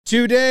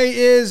Today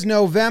is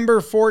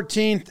November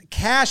 14th.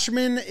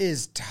 Cashman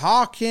is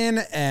talking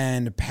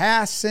and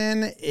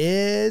Passon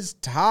is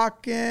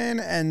talking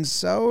and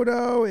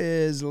Soto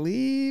is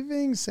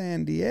leaving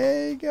San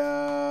Diego.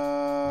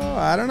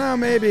 I don't know,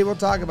 maybe. We'll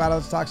talk about it.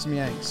 Let's talk some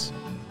Yanks.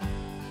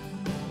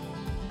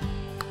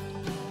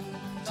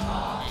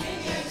 Talking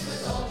Yanks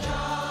with old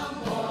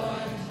John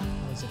Boy.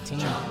 As a team.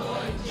 John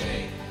Boy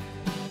Jake.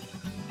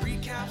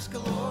 Recaps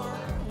galore,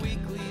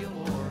 weekly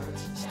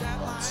awards,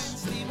 stat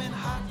lines, theme and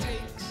hot takes.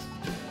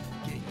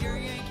 Get your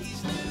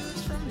Yankees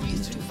news from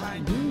these two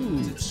fine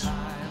dudes. It's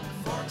time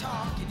for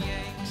Talking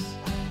Yanks.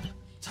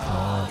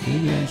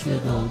 Talking Yanks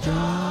with old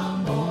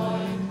John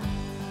Boy.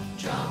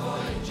 John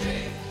Boy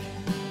Jake.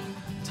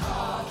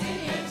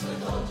 Talking Yanks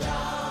with old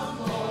John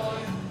Boy.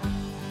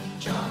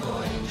 John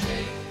Boy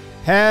Jake.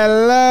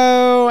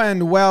 Hello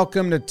and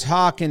welcome to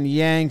Talkin'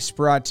 Yanks,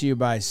 brought to you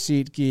by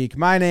SeatGeek.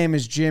 My name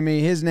is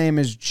Jimmy, his name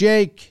is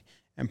Jake,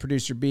 and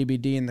producer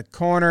BBD in the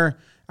corner.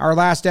 Our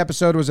last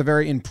episode was a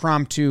very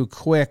impromptu,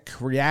 quick,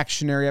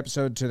 reactionary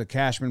episode to the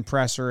Cashman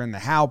presser and the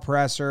Hal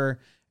presser,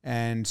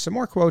 and some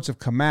more quotes have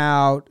come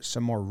out,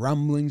 some more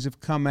rumblings have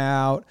come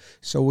out,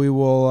 so we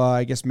will,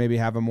 I guess, maybe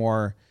have a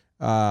more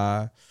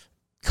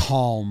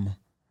calm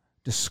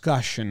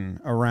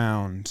discussion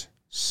around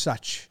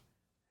such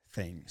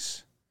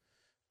things.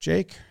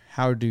 Jake,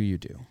 how do you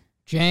do?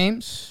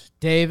 James,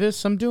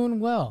 Davis, I'm doing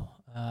well.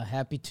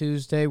 Happy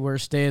Tuesday,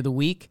 worst day of the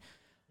week.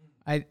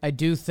 I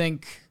do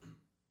think,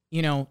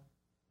 you know,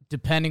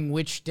 depending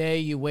which day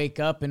you wake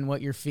up and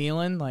what you're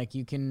feeling, like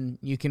you can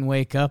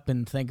wake up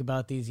and think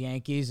about these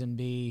Yankees and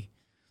be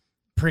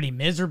pretty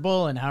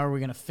miserable and how are we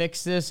going to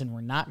fix this and we're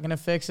not going to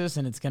fix this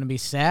and it's going to be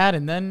sad.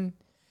 And then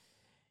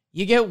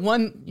you get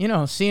one, you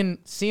know,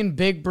 seeing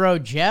big bro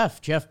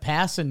Jeff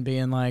Passon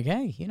being like,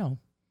 hey, you know,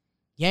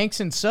 Yanks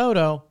and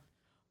Soto,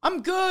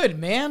 I'm good,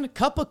 man. A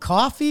cup of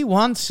coffee,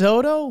 Juan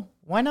Soto.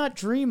 Why not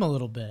dream a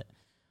little bit?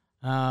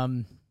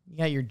 You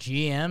got your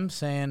GM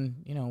saying,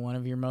 you know, one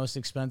of your most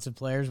expensive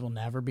players will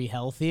never be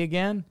healthy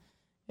again.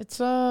 It's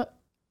the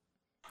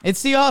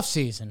off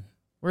season.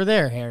 We're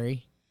there,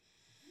 Harry.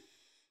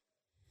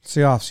 It's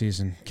the off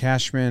season.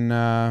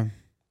 Cashman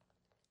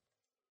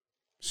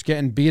just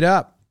getting beat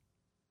up.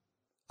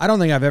 I don't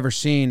think I've ever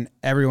seen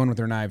everyone with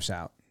their knives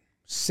out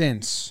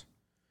since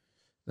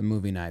the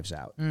movie Knives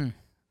Out.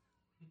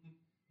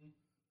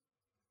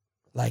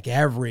 Like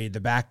the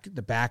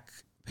back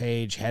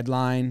page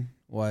headline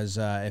was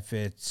if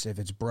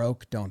it's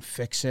broke, don't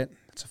fix it.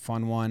 It's a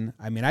fun one.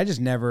 I mean,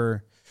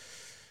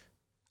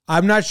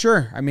 I'm not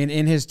sure. I mean,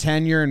 in his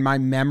tenure, in my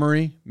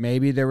memory,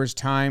 maybe there was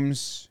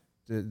times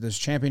those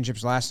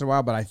championships lasted a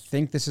while, but I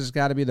think this has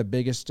got to be the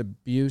biggest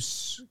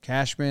abuse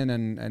Cashman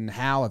and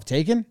Hal have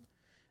taken.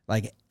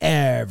 Like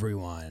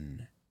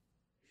everyone.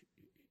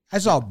 I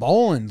saw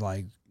Boland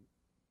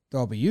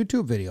throw up a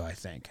YouTube video, I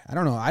think. I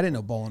don't know. I didn't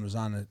know Boland was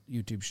on the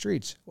YouTube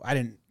streets. I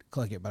didn't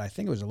click it, but I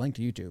think it was a link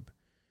to YouTube.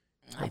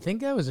 I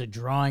think that was a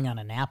drawing on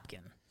a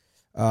napkin.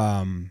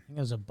 I think it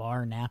was a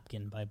bar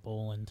napkin by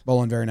Boland.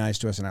 Boland very nice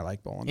to us, and I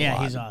like Boland a lot.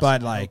 Yeah, he's awesome.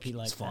 But he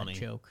likes that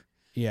joke.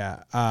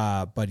 Yeah,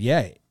 but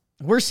yeah.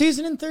 We're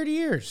seasoned in 30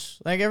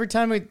 years. Like every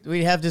time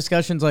we have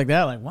discussions like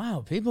that, like,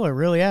 wow, people are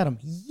really at him.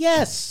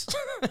 Yes.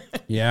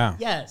 Yeah.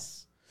 Yes.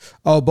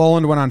 Oh,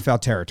 Boland went on foul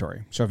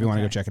territory. So if you want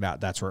to go check it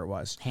out, that's where it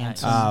was.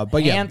 Handsome.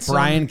 But yeah,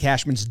 Brian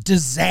Cashman's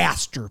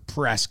disaster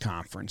press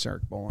conference,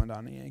 Eric Boland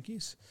on the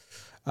Yankees.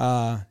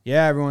 Yeah,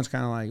 everyone's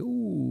kind of like,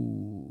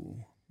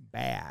 ooh,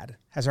 bad.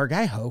 Has our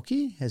guy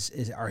Hokie,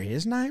 are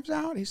his knives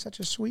out? He's such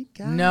a sweet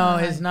guy. No,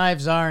 his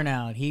knives aren't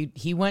out.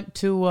 He went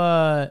to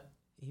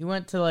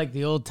like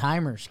the old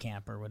timers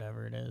camp or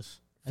whatever it is.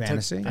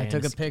 Fantasy? I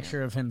took a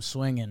picture of him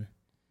swinging.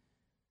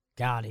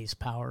 God, he's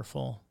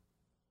powerful.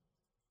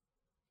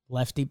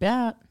 Lefty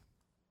bat.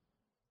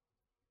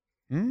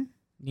 You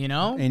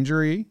know?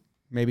 Injury.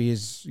 Maybe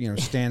he's,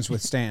 stands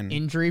with Stan.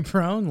 Injury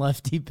prone,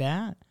 lefty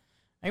bat.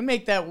 I can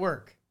make that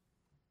work.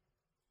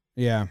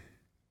 Yeah.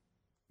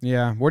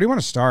 Yeah. Where do you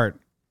want to start?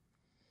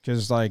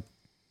 Because,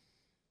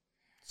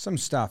 some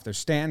stuff. There's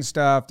Stanton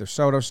stuff. There's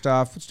Soto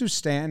stuff. Let's do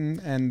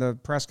Stanton and the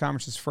press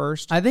conferences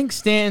first. I think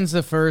Stanton's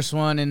the first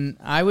one, and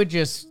I would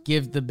just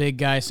give the big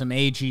guy some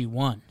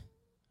AG1.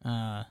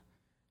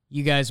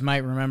 You guys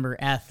might remember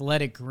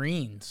Athletic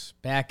Greens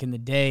back in the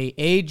day.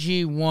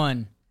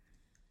 AG1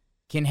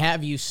 can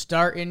have you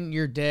starting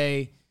your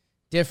day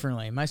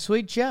differently. My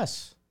sweet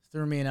Jess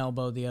threw me an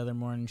elbow the other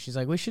morning. She's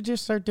like, we should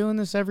just start doing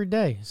this every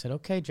day. I said,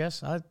 okay,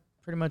 Jess, I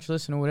pretty much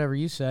listen to whatever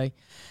you say.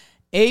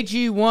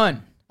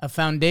 AG1, a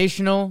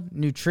foundational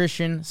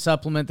nutrition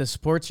supplement that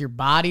supports your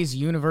body's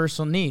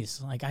universal needs.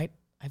 Like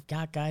I've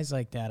got guys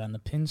like that on the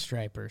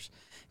Pinstripers.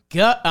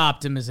 Gut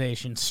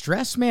optimization,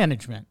 stress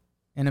management,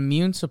 and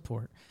immune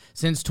support.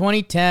 Since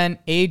 2010,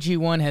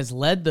 AG1 has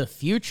led the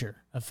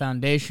future of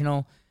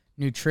foundational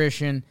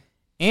nutrition.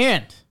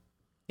 And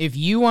if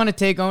you want to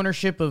take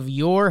ownership of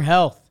your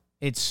health,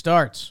 it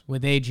starts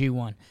with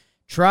AG1.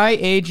 Try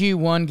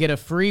AG1, get a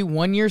free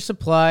 1-year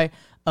supply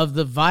of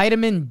the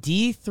vitamin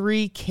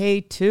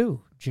D3K2,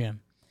 Jim.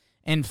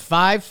 and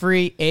 5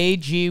 free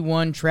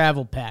AG1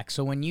 travel packs.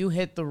 So when you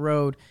hit the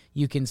road,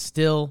 you can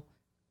still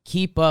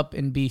keep up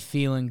and be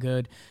feeling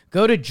good.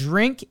 Go to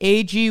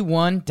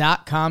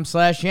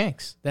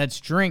drinkag1.com/Yanks. That's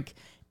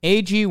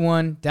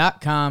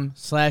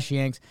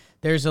drinkag1.com/Yanks.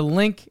 There's a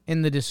link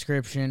in the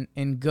description,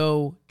 and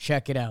go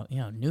check it out.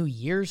 New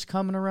Year's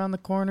coming around the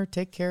corner.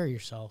 Take care of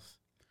yourself.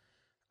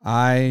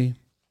 I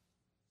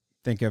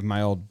think of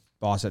my old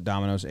boss at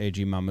Domino's,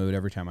 AG Mahmood,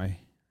 every time I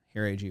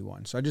hear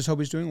AG1. So I just hope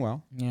he's doing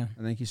well. Yeah.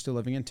 I think he's still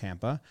living in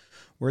Tampa,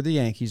 where the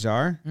Yankees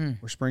are,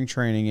 where spring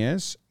training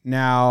is.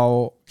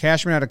 Now,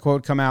 Cashman had a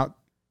quote come out.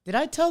 Did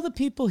I tell the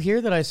people here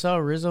that I saw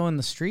Rizzo in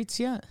the streets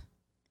yet?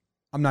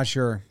 I'm not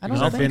sure. I don't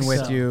I've been think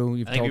with so. you.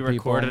 You've I think told we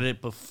people. recorded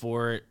it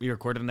before. We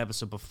recorded an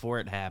episode before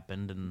it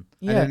happened, and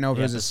I didn't know if it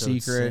The was a episode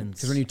secret. since.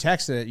 Because when you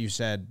texted it, you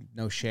said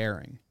no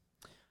sharing.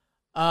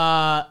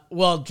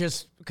 Well,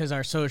 just because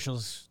our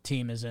socials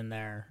team is in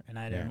there, and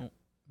I don't,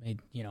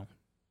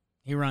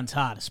 he runs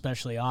hot,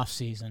 especially off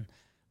season.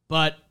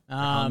 But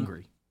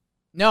hungry.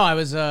 no, I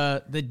was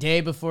the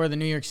day before the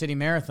New York City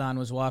Marathon,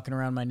 was walking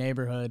around my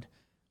neighborhood,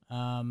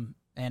 and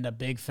a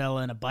big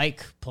fella in a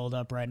bike pulled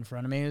up right in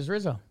front of me. It was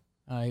Rizzo.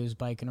 He was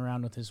biking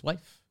around with his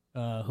wife,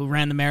 who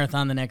ran the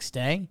marathon the next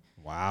day.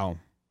 Wow.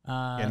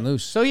 Getting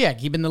loose. So, yeah,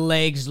 keeping the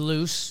legs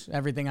loose.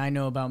 Everything I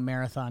know about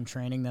marathon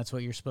training, that's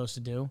what you're supposed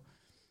to do.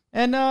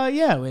 And,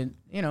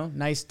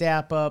 nice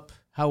dap up.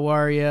 How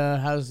are you?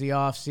 How's the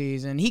off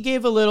season? He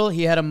gave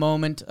he had a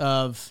moment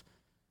of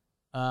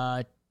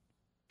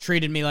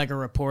treated me like a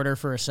reporter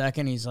for a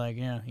second. He's like,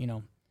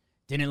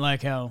 didn't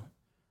like how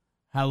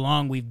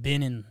long we've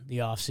been in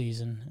the off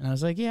season. And I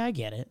was like, yeah, I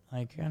get it.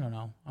 Like, I don't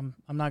know.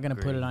 I'm not going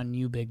to put it on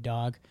you, big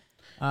dog.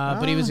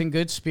 But he was in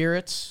good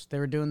spirits. They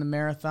were doing the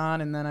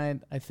marathon, and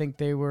then I think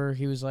he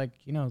was like,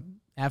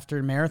 after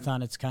a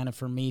marathon, it's kind of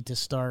for me to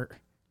start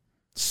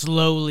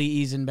slowly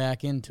easing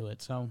back into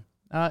it. So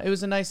it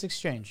was a nice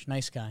exchange.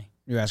 Nice guy.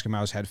 You ask him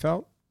how his head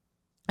felt?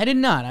 I did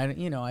not. I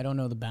don't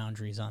know the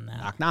boundaries on that.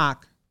 Knock,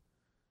 knock.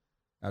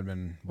 That would have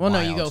been Well,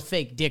 wild. no, you go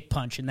fake dick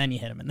punch, and then you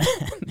hit him in the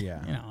head.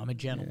 Yeah. I'm a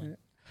gentleman.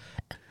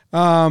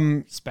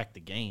 Respect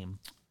the game.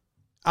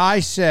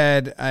 I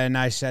said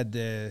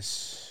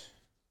this.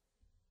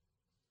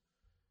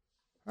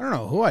 I don't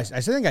know who I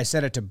think I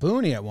said it to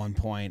Booney at one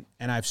point,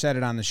 and I've said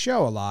it on the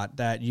show a lot,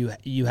 that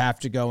you have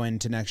to go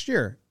into next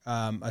year,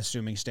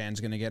 assuming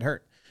Stan's going to get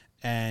hurt.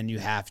 And you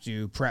have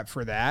to prep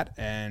for that.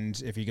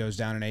 And if he goes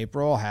down in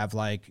April, have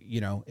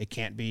it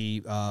can't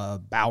be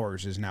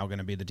Bowers is now going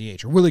to be the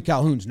DH, or Willie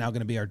Calhoun's now going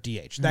to be our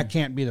DH. That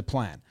can't be the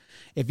plan.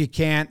 If you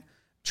can't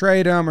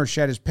trade him or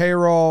shed his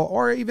payroll,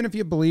 or even if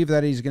you believe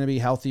that he's going to be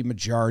healthy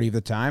majority of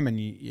the time, and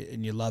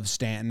you love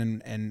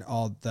Stanton and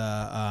all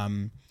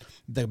the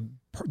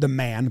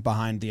man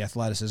behind the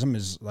athleticism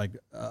is like,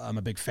 I'm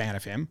a big fan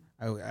of him.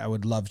 I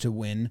would love to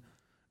win.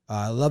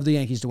 Love the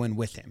Yankees to win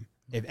with him,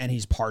 and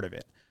he's part of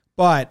it.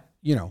 But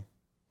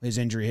his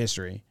injury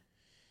history,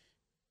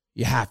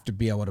 you have to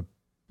be able to.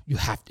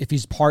 If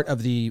he's part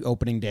of the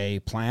opening day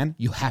plan,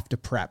 you have to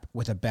prep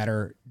with a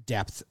better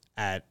depth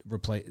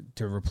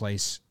to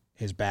replace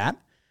his bat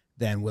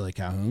than Willie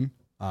Calhoun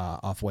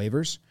off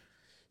waivers.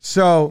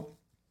 So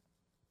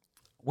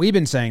we've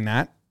been saying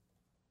that.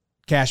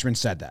 Cashman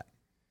said that.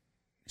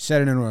 He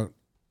said it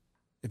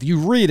if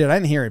you read it, I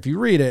didn't hear it. If you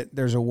read it,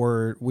 there's a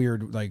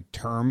weird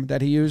term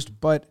that he used,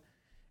 but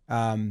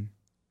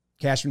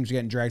Cashman's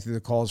getting dragged through the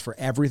calls for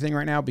everything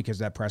right now because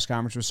that press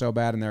conference was so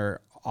bad and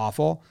they're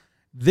awful.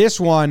 This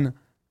one,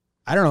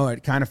 I don't know.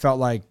 It kind of felt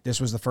like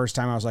this was the first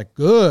time I was like,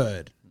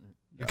 good.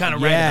 You're kind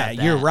of right about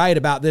that. You're right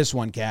about this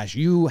one, Cash.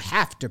 You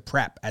have to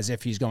prep as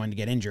if he's going to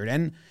get injured.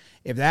 And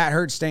if that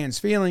hurts Stan's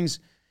feelings,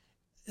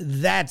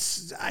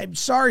 I'm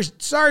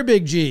sorry,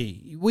 Big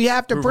G. We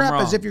have to prep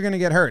as if you're going to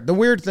get hurt. The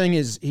weird thing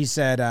is he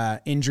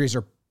said injuries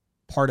are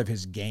part of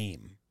his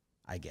game,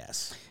 I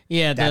guess.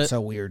 Yeah, that's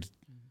a weird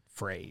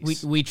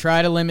phrase. We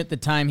try to limit the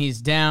time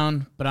he's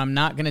down, but I'm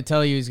not going to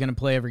tell you he's going to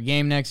play every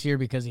game next year,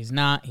 because he's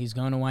not. He's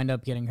going to wind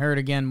up getting hurt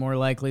again, more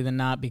likely than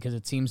not, because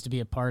it seems to be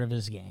a part of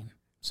his game.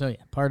 So,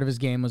 yeah, part of his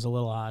game was a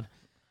little odd.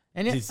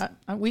 And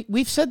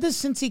we've said this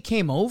since he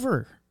came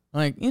over.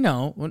 When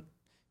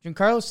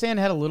Giancarlo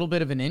Stanton had a little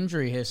bit of an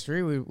injury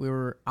history, we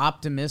were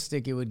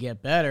optimistic it would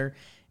get better.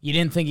 You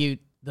didn't think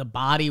the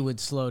body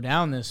would slow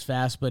down this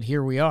fast, but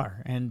here we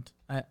are. And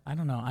I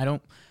don't know. I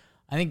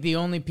think the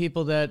only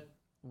people that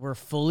were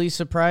fully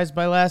surprised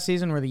by last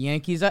season were the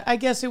Yankees. I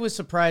guess it was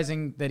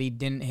surprising that he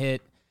didn't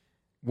hit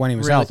when he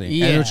was healthy.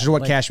 Yeah, and which is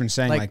what Cashman's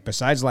saying.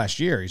 Besides last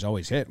year, he's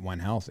always hit when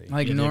healthy.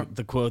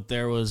 The quote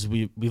there was,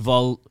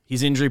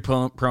 he's injury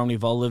prone.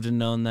 We've all lived and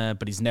known that,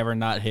 but he's never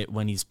not hit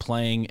when he's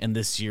playing. And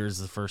this year is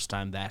the first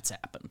time that's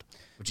happened,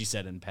 which he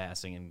said in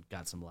passing and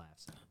got some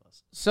laughs.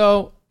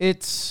 So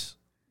it's,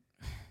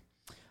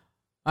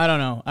 I don't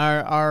know.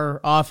 Our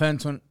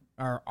offense,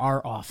 our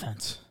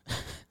offense,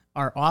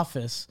 our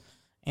office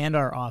and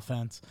our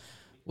offense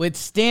with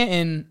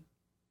Stanton,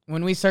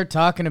 when we start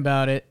talking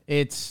about it,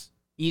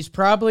 he's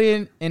probably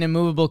in an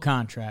immovable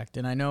contract,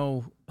 and I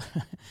know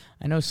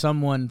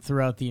someone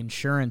throughout the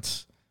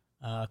insurance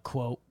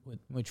quote,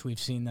 which we've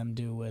seen them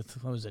do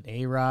with, what was it,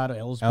 A-Rod,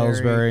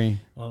 Ellsbury.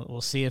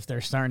 We'll see if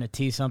they're starting to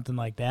tee something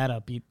like that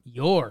up. You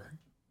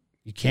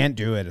can't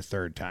do it a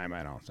third time,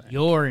 I don't think.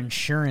 Your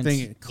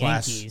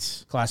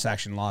insurance class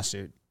action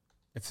lawsuit.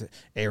 If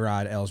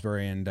A-Rod,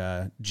 Ellsbury,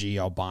 and G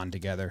all bond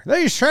together.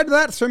 They said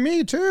that to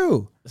me,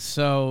 too.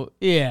 So,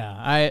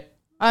 yeah,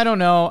 I don't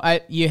know.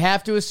 You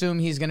have to assume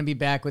he's going to be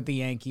back with the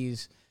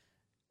Yankees.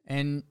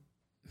 And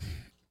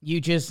you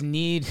just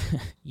need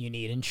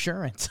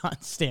insurance on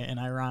Stanton,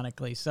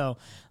 ironically. So,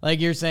 like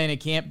you're saying,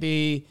 it can't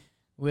be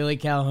Willie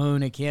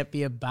Calhoun. It can't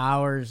be a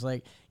Bowers.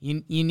 Like,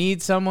 you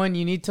need someone.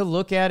 You need to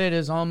look at it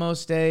as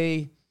almost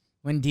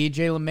when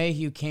DJ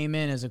LeMahieu came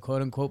in as a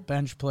quote-unquote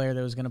bench player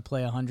that was going to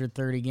play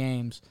 130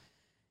 games.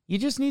 You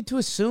just need to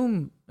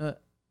assume,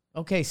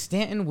 okay,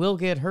 Stanton will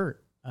get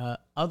hurt.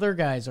 Other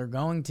guys are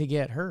going to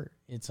get hurt.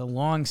 It's a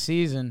long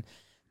season.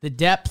 The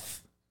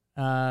depth,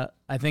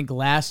 I think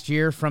last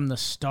year from the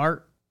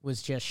start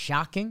was just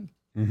shocking.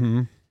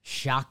 Mm-hmm.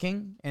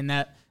 Shocking. And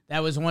that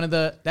was one of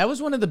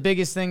the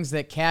biggest things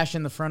that Cash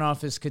in the front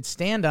office could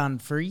stand on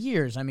for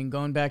years. I mean,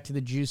 going back to the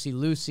Juicy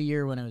Lucy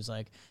year when it was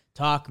like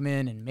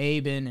Talkman and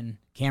Maben, and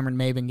Cameron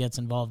Maben gets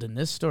involved in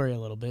this story a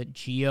little bit.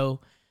 Gio,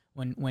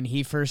 when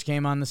he first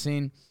came on the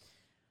scene.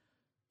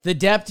 The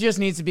depth just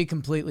needs to be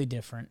completely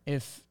different.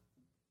 If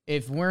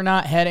we're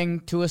not heading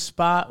to a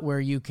spot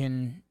where you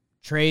can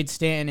trade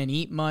Stanton and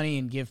eat money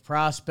and give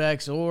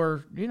prospects,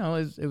 or,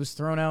 it was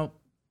thrown out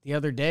the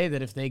other day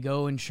that if they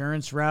go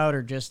insurance route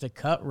or just a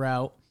cut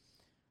route,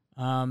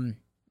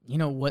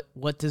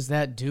 what does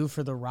that do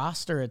for the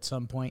roster at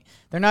some point?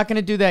 They're not going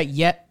to do that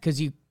yet because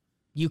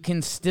you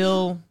can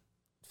still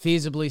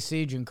feasibly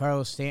see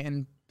Giancarlo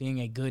Stanton being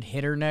a good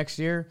hitter next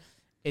year.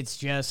 It's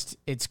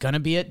going to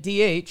be at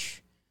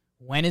DH.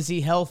 When is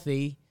he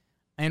healthy?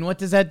 And what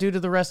does that do to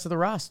the rest of the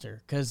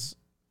roster? Because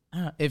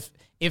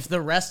if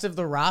the rest of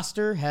the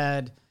roster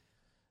had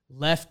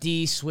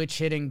lefty,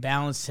 switch-hitting,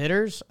 balanced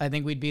hitters, I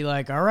think we'd be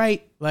like, all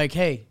right, like,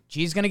 hey,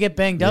 G's going to get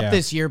banged up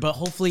this year, but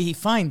hopefully he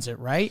finds it,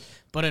 right?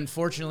 But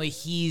unfortunately,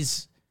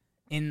 he's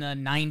in the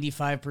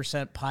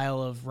 95%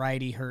 pile of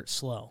righty hurt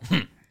slow.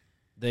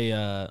 They,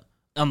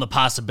 on the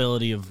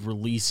possibility of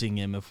releasing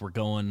him if we're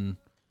going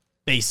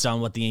based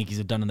on what the Yankees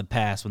have done in the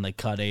past when they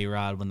cut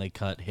A-Rod, when they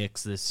cut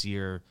Hicks this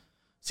year,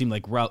 seemed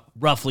like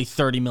roughly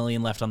 $30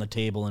 million left on the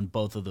table in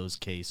both of those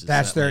cases.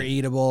 That's their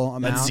eatable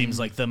amount. That seems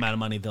like the amount of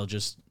money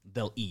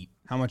they'll eat.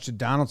 How much did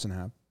Donaldson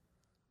have?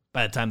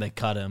 By the time they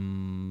cut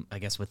him, I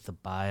guess with the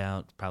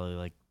buyout, probably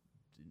like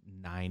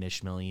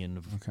 $9-ish million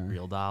of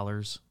real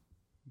dollars.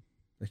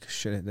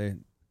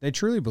 They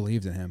truly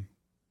believed in him.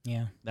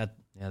 Yeah.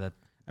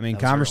 I mean,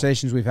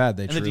 conversations we've had,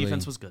 the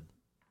defense was good.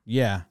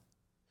 Yeah.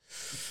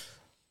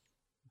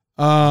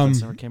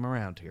 Defense never came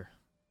around here.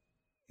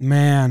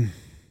 Man.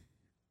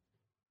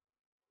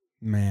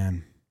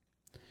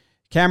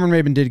 Cameron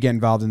Maben did get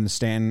involved in the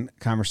Stanton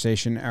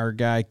conversation. Our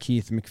guy,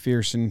 Keith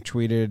McPherson,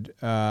 tweeted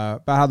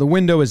about how the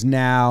window is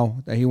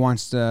now, that he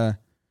wants to,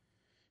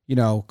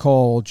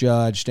 Cole,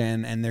 Judge,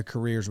 Stanton, and their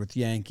careers with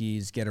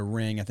Yankees get a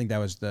ring. I think that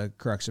was the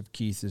crux of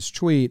Keith's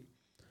tweet.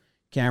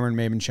 Cameron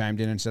Maben chimed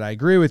in and said, I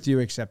agree with you,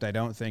 except I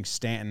don't think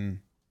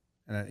Stanton,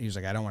 and he was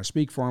like, I don't want to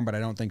speak for him, but I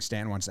don't think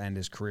Stanton wants to end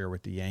his career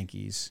with the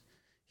Yankees.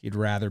 He'd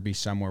rather be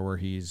somewhere where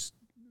he's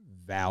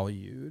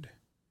valued.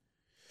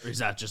 Or is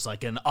that just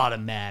like an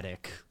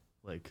automatic,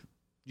 like,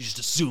 you just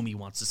assume he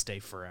wants to stay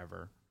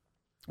forever?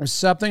 Or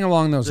something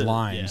along those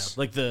lines. Yeah,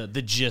 like the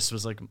gist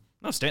was like,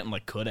 no, Stanton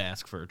could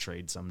ask for a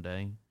trade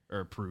someday or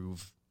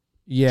approve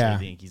the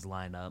Yankees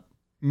lineup.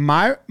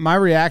 My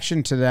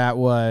reaction to that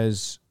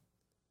was,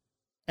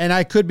 and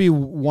I could be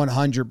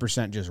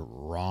 100% just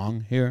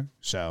wrong here,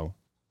 so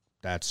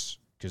that's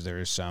because there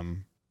is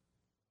some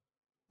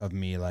of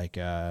me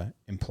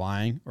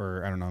implying,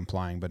 or I don't know,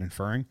 implying, but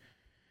inferring.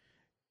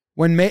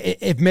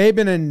 If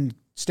Maben and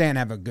Stan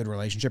have a good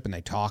relationship and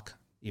they talk,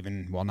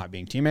 even while not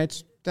being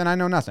teammates, then I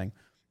know nothing.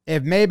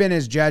 If Maben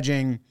is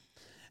judging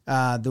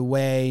the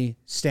way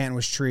Stan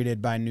was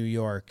treated by New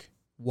York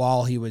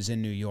while he was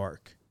in New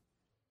York,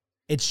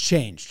 it's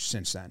changed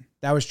since then.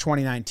 That was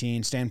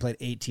 2019. Stan played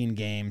 18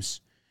 games.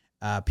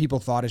 People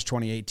thought his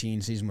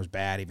 2018 season was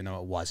bad, even though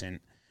it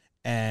wasn't.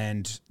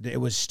 And it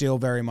was still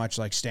very much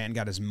like Stan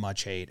got as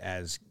much hate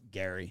as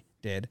Gary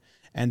did.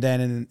 And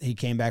then he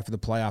came back for the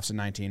playoffs in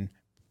 19,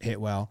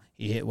 hit well.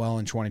 He hit well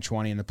in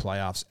 2020 in the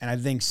playoffs. And I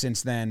think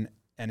since then,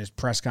 and his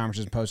press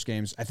conferences and post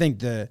games, I think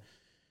the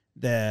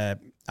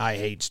I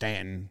hate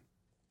Stanton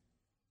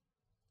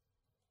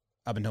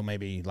up until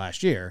maybe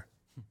last year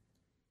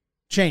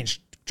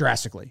changed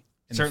drastically.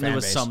 Certainly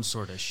was some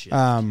sort of shit.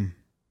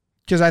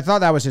 Because I thought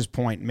that was his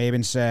point.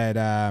 Maben said,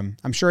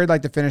 I'm sure he'd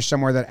like to finish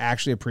somewhere that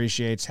actually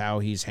appreciates how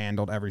he's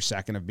handled every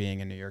second of being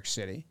in New York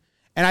City.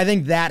 And I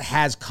think that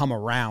has come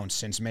around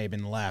since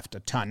Maben left a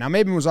ton. Now,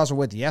 Maben was also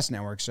with the Yes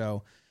Network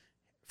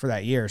for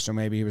that year, so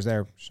maybe he was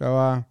there. So,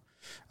 I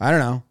don't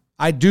know.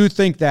 I do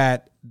think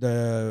that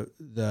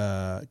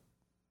the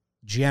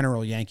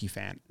general Yankee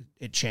fan,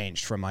 it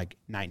changed from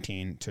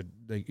 19 to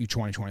the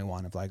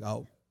 2021 of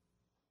oh,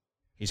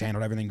 he's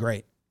handled everything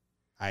great.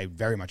 I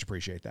very much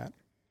appreciate that.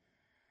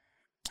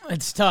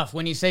 It's tough.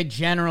 When you say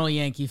general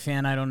Yankee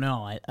fan, I don't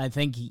know. I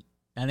think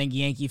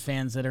Yankee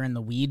fans that are in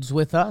the weeds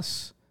with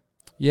us.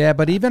 Yeah,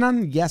 but even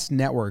on Yes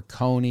Network,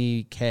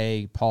 Coney,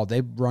 Kay, Paul,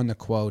 they run the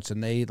quotes,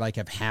 and they like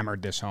have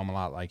hammered this home a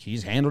lot. Like,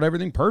 he's handled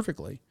everything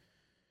perfectly.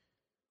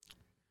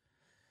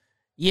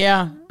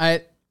 Yeah,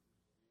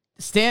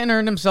 Stanton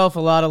earned himself a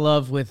lot of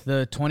love with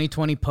the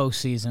 2020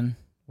 postseason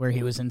where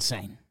he was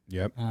insane.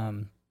 Yep.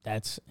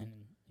 That's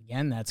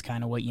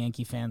kind of what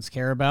Yankee fans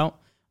care about.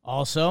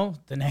 Also,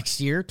 the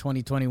next year,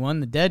 2021,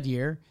 the dead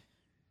year.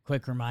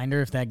 Quick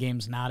reminder, if that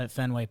game's not at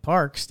Fenway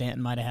Park,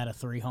 Stanton might have had a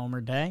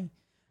 3-homer day.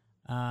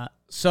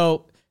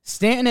 So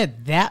Stanton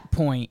at that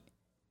point,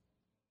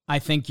 I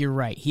think you're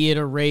right. He had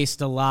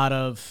erased a lot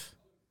of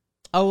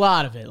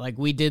it. Like,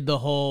 we did the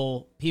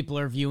whole, people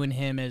are viewing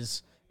him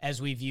as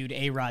we viewed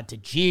A-Rod to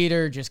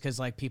Jeter, just because,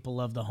 like, people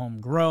love the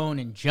homegrown,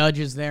 and Judge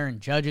is there, and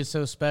Judge is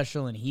so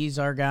special, and he's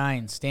our guy,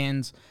 and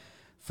stands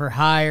for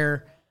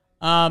hire.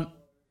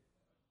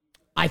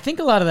 I think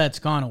a lot of that's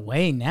gone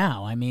away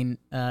now. I mean,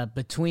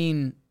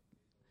 between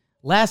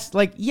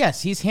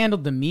yes, he's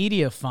handled the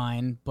media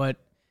fine, but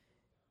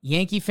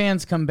Yankee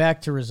fans come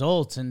back to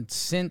results, and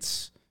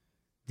since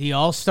the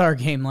All-Star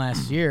game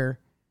last year,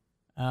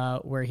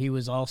 where he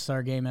was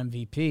All-Star game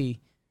MVP,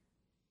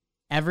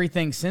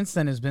 everything since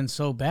then has been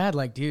so bad.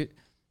 Like, dude,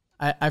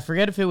 I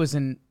forget if it was I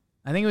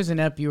think it was an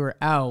ep you were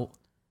out,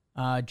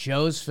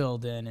 Joe's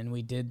filled in, and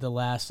we did the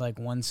last,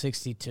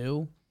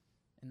 162,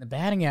 and the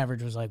batting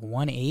average was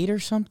 1.8 or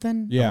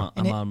something. Yeah.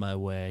 I'm on my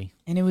way.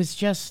 And it was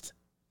just,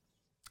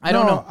 I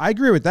don't know. I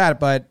agree with that,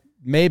 but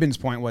Maben's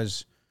point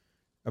was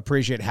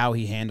appreciate how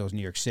he handles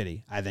New York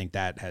City. I think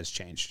that has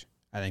changed.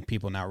 I think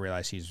people now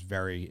realize he's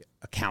very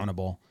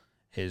accountable.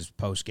 His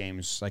post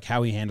games, like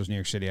how he handles New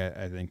York City,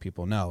 I think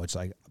people know. It's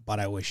like, but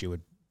I wish it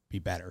would be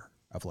better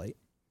of late.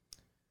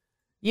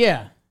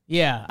 Yeah.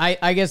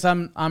 I guess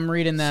I'm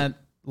reading that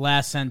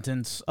last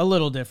sentence a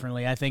little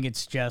differently. I think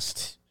it's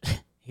just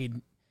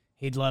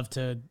he'd love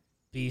to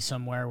be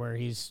somewhere where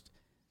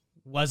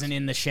wasn't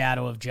in the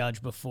shadow of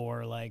Judge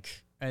before.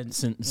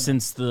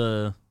 Since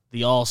the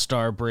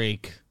All-Star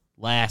break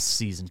last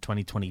season,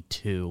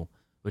 2022,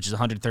 which is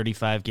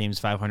 135 games,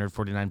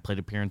 549 plate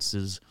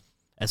appearances,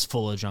 as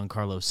full a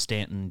Giancarlo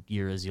Stanton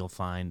year as you'll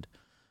find.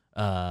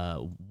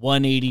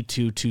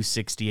 182,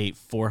 268,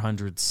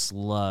 400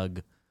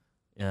 slug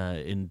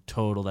in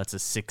total. That's a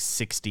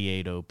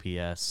 668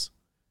 OPS,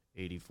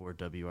 84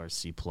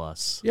 WRC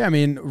plus. Yeah, I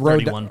mean,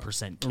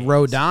 31% Ks.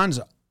 Rodon's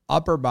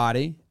upper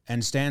body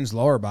and Stan's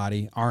lower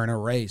body are in a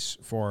race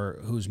for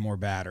who's more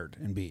battered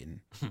and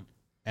beaten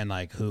and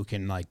who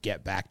can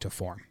get back to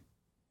form.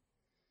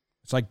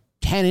 It's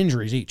 10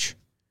 injuries each.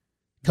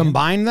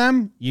 Combine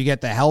them, you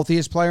get the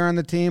healthiest player on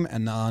the team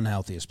and the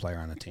unhealthiest player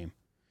on the team.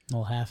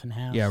 Well, half and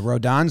half. Yeah,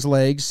 Rodon's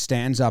legs,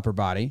 Stan's upper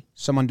body.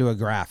 Someone do a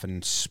graph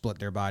and split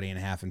their body in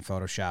half in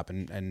Photoshop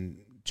and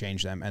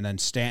change them. And then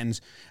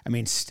Stanton's,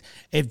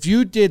 if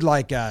you did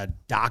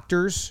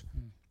doctors,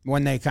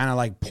 when they kind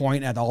of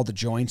point at all the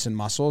joints and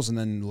muscles and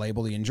then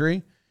label the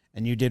injury,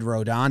 and you did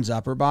Rodon's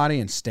upper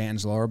body and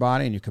Stanton's lower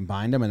body and you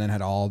combined them and then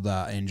had all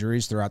the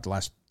injuries throughout the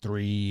last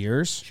 3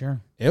 years, sure,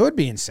 it would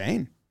be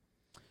insane.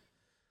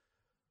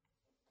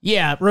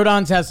 Yeah,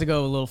 Rodon's has to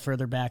go a little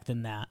further back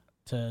than that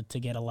to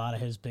get a lot of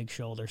his big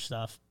shoulder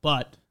stuff.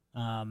 But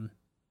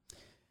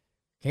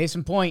case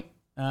in point,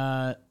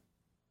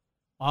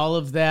 all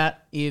of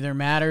that either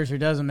matters or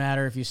doesn't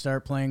matter if you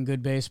start playing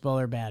good baseball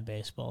or bad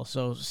baseball.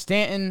 So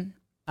Stanton,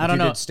 I don't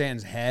know. If you did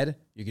Stanton's head,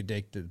 you could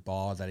take the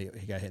ball that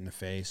he got hit in the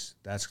face.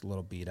 That's a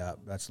little beat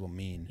up. That's a little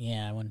mean.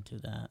 Yeah, I wouldn't do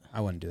that.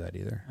 I wouldn't do that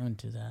either. I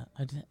wouldn't do that.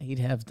 He'd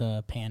have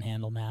the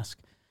panhandle mask.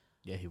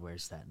 Yeah, he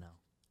wears that now.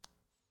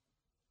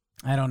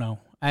 I don't know.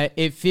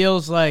 It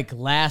feels like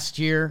last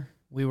year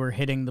we were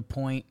hitting the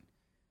point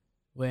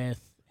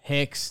with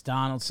Hicks,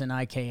 Donaldson,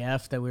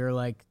 IKF that we were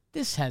like,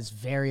 this has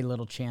very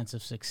little chance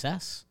of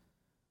success.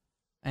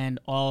 And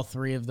all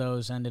three of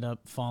those ended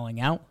up falling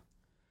out.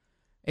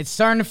 It's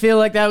starting to feel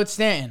like that with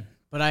Stanton.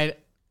 But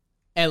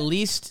at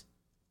least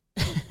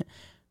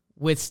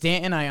with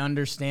Stanton, I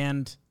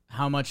understand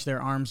how much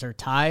their arms are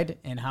tied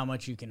and how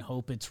much you can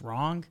hope it's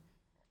wrong.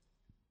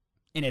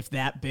 And if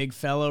that big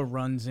fella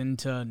runs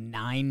into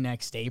 9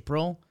 next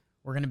April,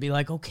 we're going to be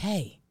like,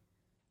 okay,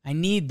 I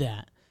need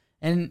that.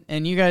 And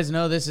you guys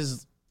know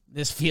this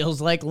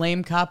feels like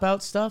lame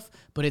cop-out stuff,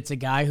 but it's a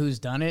guy who's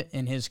done it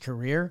in his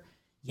career.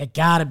 You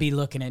got to be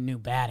looking at new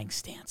batting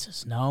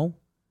stances, no?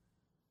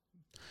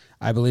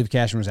 I believe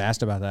Cashman was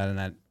asked about that in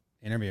that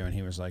interview, and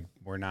he was like,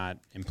 we're not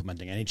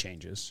implementing any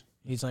changes.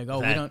 He's like,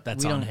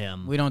 that's on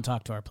him. We don't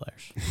talk to our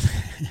players.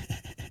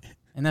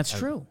 And that's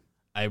true.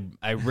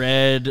 I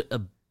read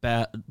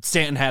about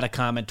Stanton had a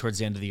comment towards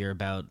the end of the year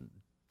about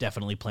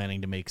definitely planning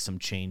to make some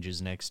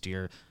changes next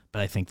year,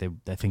 but I think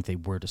they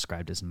were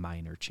described as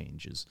minor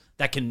changes.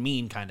 That can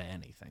mean kind of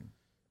anything.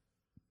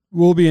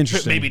 Will be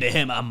interesting. Maybe to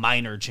him, a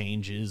minor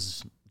change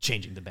is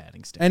changing the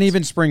batting stance. And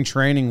even spring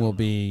training will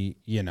be,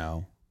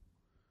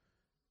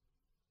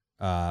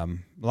 A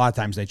lot of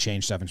times they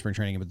change stuff in spring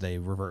training, but they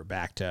revert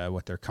back to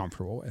what they're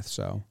comfortable with.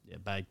 So Yeah,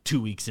 by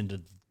 2 weeks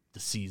into the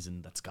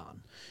season, that's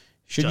gone.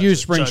 should Judge use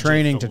it- spring judge it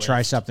training with to the try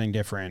lift. something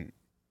different.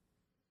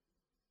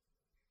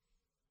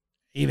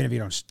 Even if you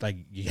don't, like,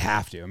 you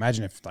have to.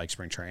 Imagine if, like,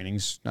 spring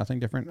training's nothing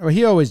different. Well,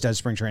 he always does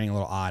spring training a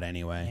little odd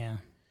anyway. Yeah.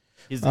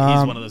 He's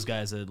one of those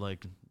guys that,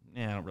 like,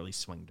 I don't really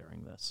swing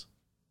during this.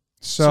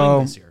 Swing So,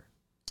 this year.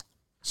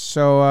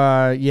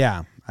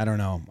 yeah, I don't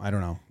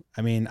know.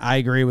 I mean, I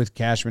agree with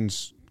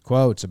Cashman's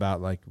quotes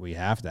about, like, we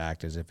have to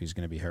act as if he's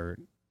going to be hurt.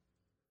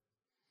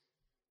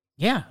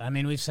 Yeah, I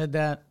mean, we've said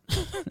that.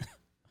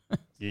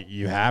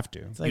 You have to.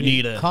 It's like You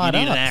need he an caught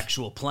up.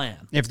 actual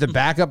plan. If the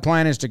backup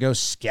plan is to go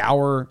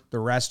scour the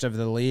rest of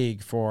the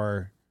league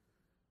for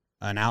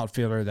an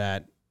outfielder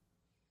that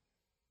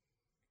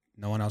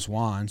no one else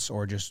wants,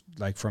 or just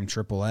like from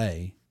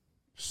AAA,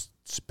 it's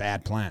a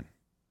bad plan.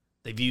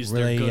 They've used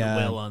Really, their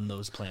goodwill on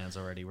those plans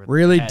already. where they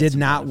really had did some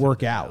not benefit work of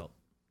the out. doubt.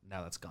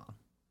 Now that's gone.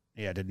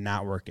 Yeah, did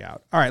not work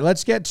out. All right,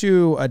 let's get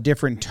to a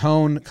different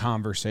tone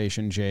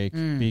conversation, Jake,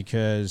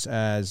 because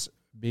as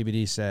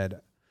BBD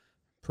said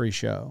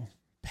pre-show,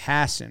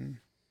 passing,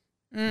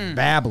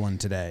 babbling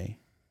today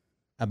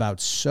about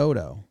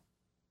Soto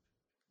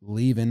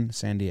leaving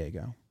San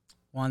Diego.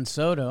 Juan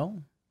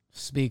Soto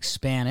speaks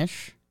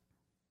Spanish.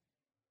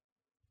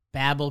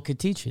 Babel could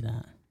teach you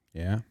that.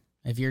 Yeah.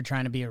 If you're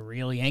trying to be a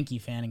real Yankee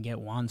fan and get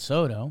Juan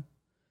Soto,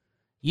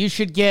 you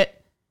should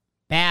get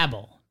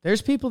Babel.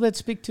 There's people that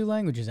speak 2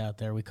 languages out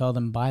there. We call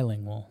them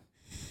bilingual.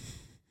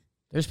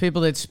 There's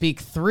people that speak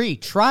 3,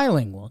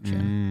 trilingual,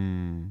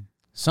 Jim.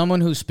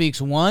 Someone who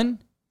speaks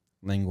 1,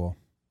 Lingual.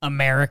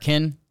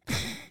 American.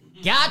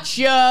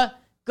 Gotcha.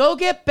 Go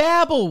get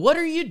Babbel. What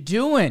are you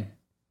doing?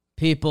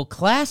 People,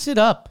 class it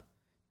up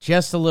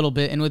just a little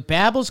bit. And with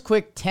Babbel's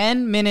quick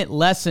 10-minute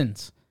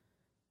lessons,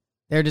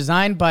 they're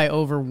designed by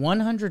over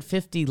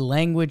 150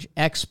 language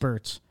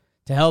experts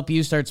to help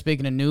you start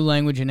speaking a new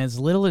language in as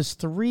little as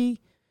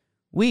 3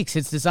 weeks.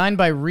 It's designed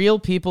by real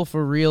people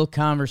for real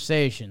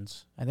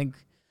conversations. I think,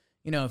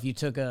 if you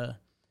took a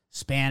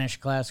Spanish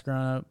class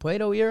growing up,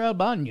 ¿Puedo ir al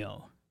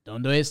baño?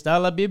 ¿Dónde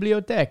está la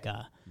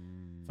biblioteca?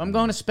 If I'm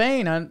going to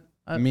Spain,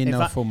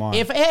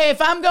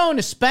 if I'm going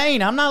to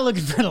Spain, I'm not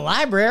looking for the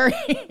library.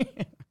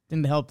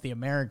 Didn't help the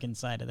American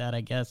side of that,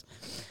 I guess.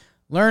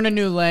 Learn a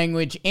new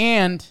language,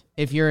 and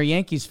if you're a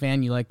Yankees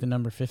fan, you like the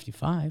number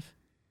 55,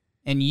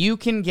 and you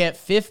can get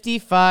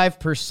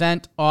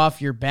 55%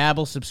 off your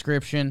Babbel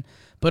subscription,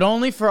 but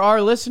only for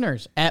our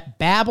listeners at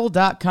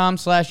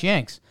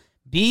Babbel.com/Yanks.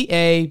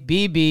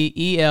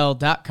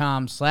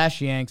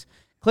 BABBEL.com/Yanks.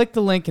 Click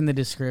the link in the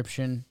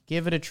description.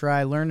 Give it a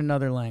try. Learn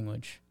another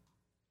language.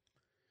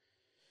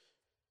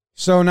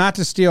 So, not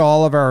to steal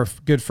all of our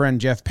good friend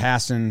Jeff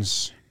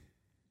Passan's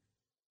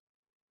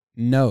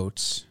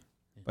notes,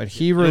 but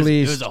he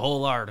released... It was a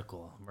whole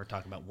article. We're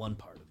talking about one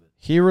part of it.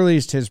 He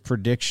released his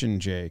prediction,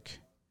 Jake,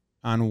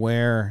 on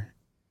where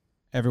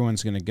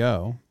everyone's going to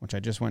go, which I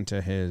just went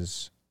to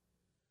his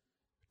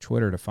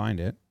Twitter to find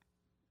it,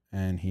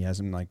 and he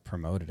hasn't,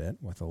 promoted it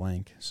with a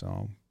link.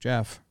 So,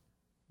 Jeff,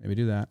 maybe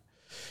do that.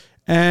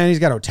 And he's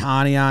got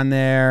Ohtani on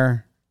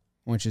there,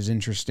 which is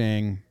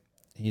interesting.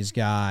 He's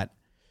got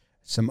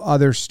some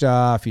other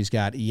stuff. He's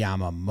got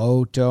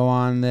Yamamoto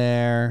on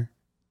there.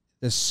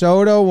 The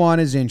Soto one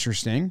is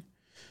interesting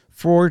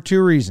for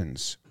 2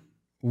 reasons.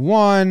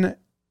 One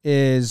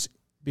is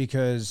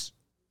because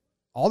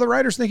all the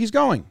writers think he's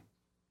going.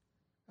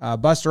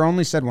 Buster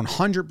only said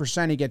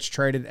 100% he gets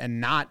traded, and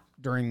not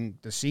during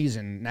the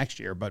season next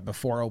year, but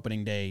before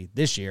opening day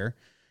this year.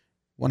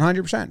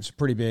 100%. It's a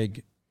pretty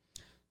big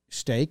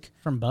stake.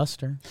 From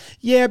Buster.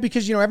 Yeah,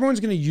 because, everyone's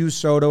going to use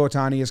Soto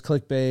Ohtani as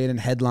clickbait and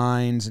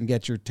headlines and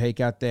get your take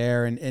out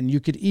there. And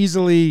you could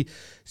easily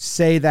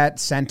say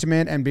that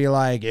sentiment and be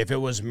like, if it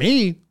was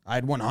me,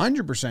 I'd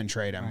 100%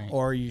 trade him. Right.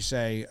 Or you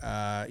say,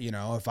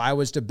 if I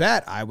was to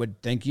bet, I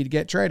would think he'd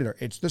get traded. Or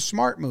it's the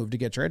smart move to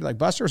get traded. Like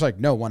Buster was like,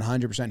 no,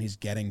 100% he's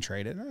getting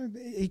traded.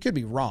 He could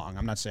be wrong.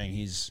 I'm not saying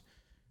he's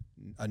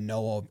a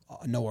knower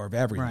of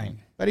everything. Right.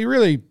 But he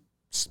really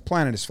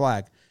planted his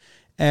flag.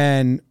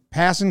 And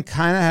Passan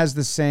kind of has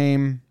the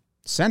same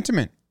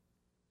sentiment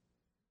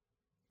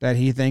that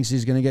he thinks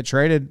he's going to get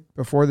traded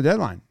before the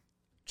deadline.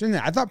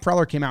 I thought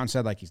Preller came out and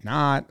said he's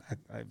not.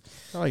 I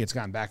feel like it's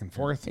gone back and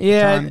forth.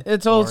 Yeah,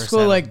 it's old Or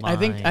school. set of I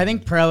think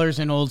mind. Preller's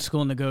in old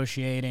school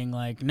negotiating.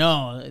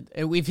 No,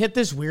 we've hit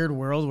this weird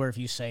world where if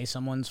you say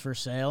someone's for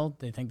sale,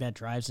 they think that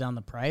drives down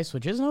the price,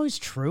 which isn't always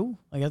true.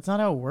 That's not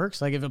how it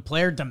works. If a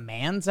player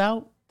demands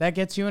out, that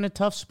gets you in a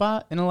tough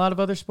spot in a lot of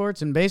other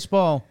sports. In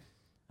baseball,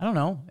 I don't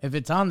know. If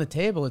it's on the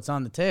table, it's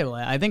on the table.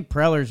 I think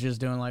Preller's just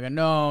doing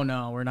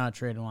no, we're not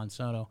trading Juan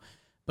Soto.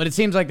 But it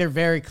seems like they're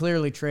very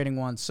clearly trading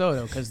Juan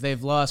Soto because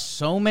they've lost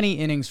so many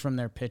innings from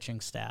their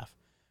pitching staff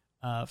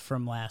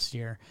from last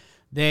year.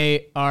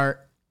 They're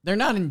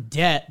not in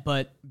debt,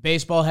 but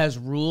baseball has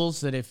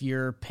rules that if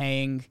you're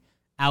paying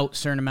out a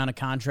certain amount of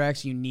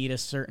contracts, you need a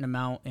certain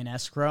amount in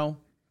escrow.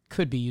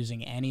 Could be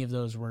using any of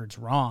those words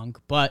wrong,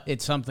 but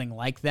it's something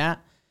like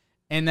that.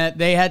 And that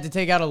they had to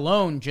take out a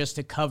loan just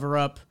to cover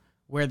up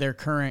where their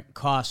current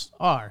costs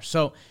are.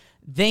 So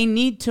they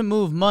need to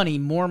move money,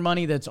 more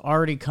money that's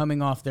already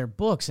coming off their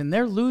books, and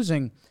they're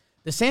losing.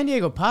 The San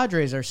Diego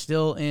Padres are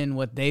still in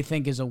what they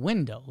think is a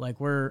window. Like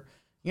Xander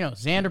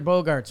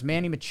Bogaerts,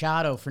 Manny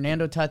Machado,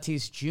 Fernando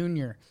Tatis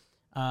Jr.,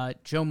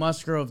 Joe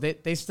Musgrove.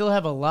 They still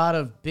have a lot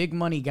of big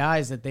money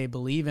guys that they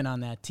believe in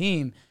on that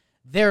team.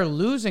 They're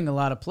losing a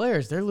lot of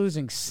players. They're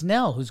losing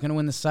Snell, who's going to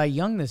win the Cy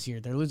Young this year.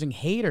 They're losing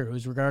Hader,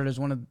 who's regarded as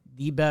one of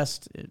the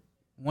best,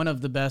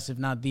 if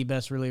not the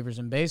best relievers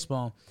in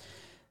baseball.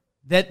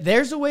 That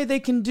there's a way they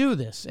can do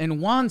this.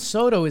 And Juan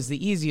Soto is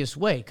the easiest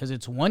way because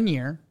it's 1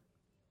 year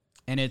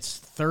and it's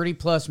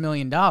 $30+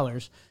 million.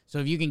 So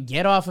if you can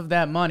get off of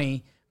that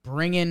money,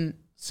 bring in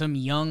some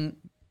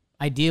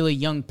ideally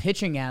young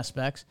pitching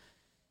aspects,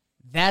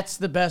 that's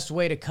the best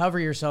way to cover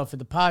yourself for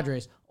the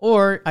Padres.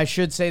 Or I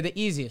should say the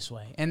easiest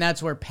way. And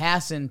that's where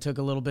Passan took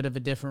a little bit of a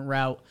different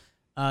route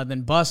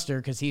than Buster,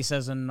 because he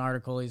says in an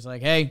article, he's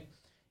like, hey,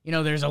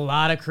 there's a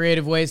lot of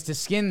creative ways to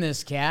skin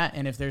this cat,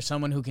 and if there's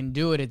someone who can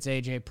do it, it's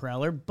A.J.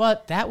 Preller.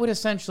 But that would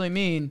essentially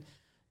mean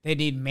they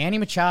need Manny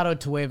Machado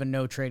to waive a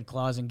no-trade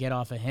clause and get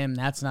off of him.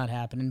 That's not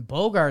happening.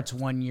 Bogart's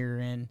 1 year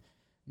in,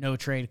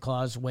 no-trade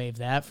clause, waive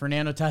that.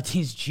 Fernando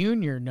Tatis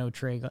Jr.,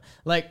 no-trade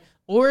clause.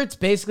 Or it's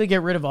basically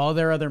get rid of all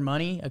their other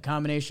money, a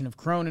combination of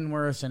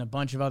Cronenworth and a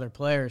bunch of other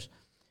players.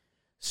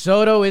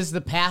 Soto is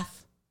the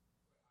path,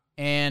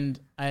 and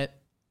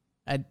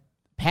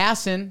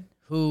Passan,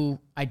 who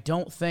I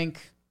don't think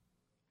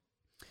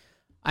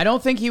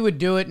he would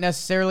do it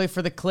necessarily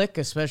for the click,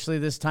 especially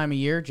this time of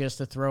year, just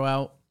to throw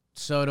out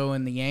Soto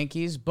and the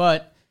Yankees.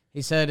 But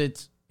he said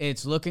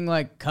it's looking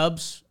like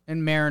Cubs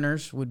and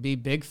Mariners would be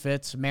big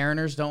fits.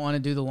 Mariners don't want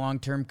to do the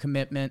long-term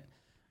commitment.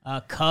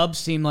 Cubs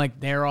seem like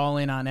they're all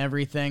in on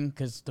everything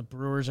because the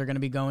Brewers are going to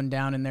be going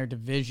down in their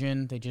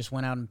division. They just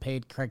went out and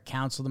paid Craig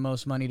Counsell the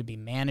most money to be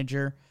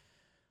manager.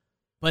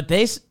 But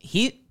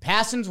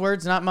Passan's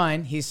words, not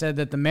mine. He said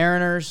that the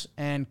Mariners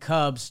and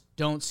Cubs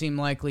don't seem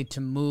likely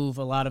to move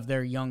a lot of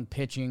their young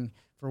pitching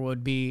for what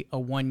would be a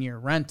 1 year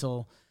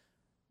rental.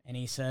 And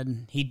he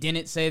said he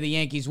didn't say the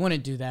Yankees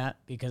wouldn't do that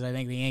because I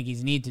think the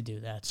Yankees need to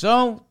do that.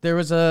 So there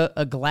was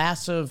a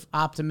glass of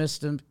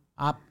optimistic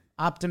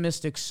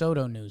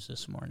Soto news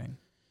this morning.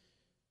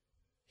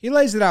 He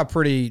lays it out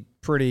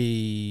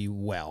pretty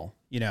well.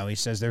 He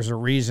says there's a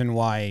reason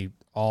why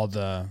all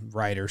the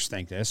writers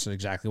think this,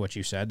 exactly what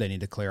you said. They need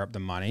to clear up the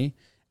money.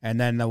 And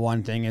then the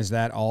one thing is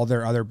that all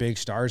their other big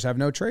stars have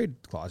no trade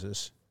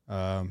clauses.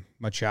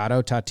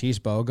 Machado, Tatis,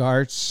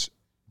 Bogarts,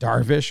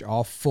 Darvish,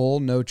 all full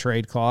no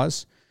trade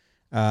clause.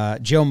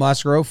 Joe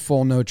Musgrove,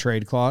 full no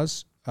trade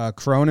clause.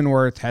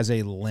 Cronenworth has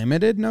a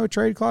limited no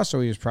trade clause, so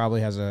he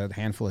probably has a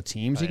handful of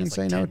teams he can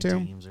say no to.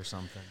 Teams or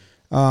something.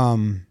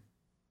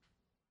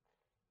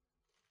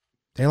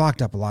 They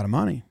locked up a lot of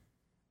money.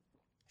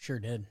 Sure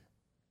did.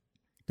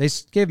 They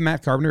gave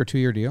Matt Carpenter a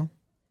 2-year deal.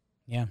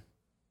 Yeah.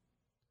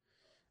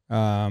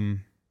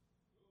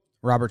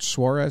 Robert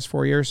Suarez,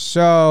 4 years.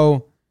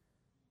 So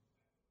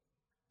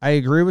I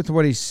agree with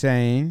what he's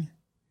saying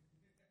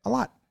a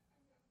lot.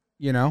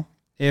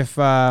 If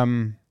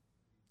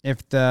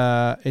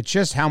it's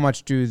just how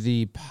much do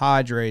the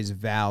Padres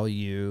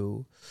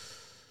value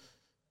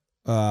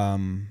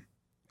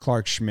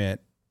Clark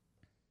Schmidt,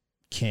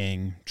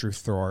 King, Drew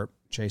Thorpe,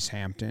 Chase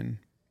Hampton,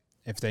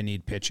 if they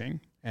need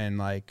pitching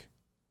and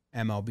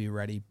MLB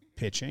ready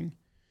pitching.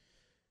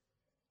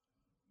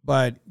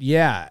 But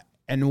yeah,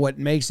 and what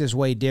makes this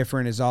way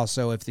different is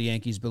also if the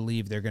Yankees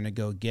believe they're going to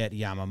go get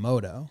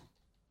Yamamoto,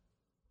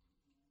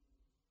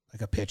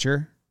 like a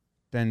pitcher,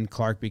 then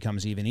Clark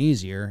becomes even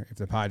easier if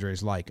the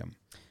Padres like him.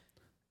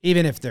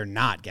 Even if they're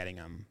not getting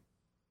him.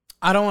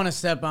 I don't want to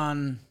step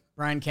on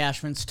Brian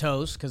Cashman's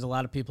toes because a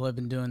lot of people have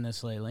been doing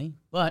this lately.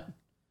 But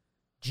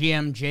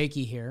GM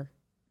Jakey here,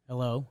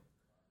 hello.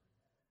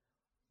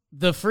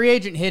 The free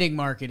agent hitting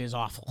market is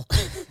awful.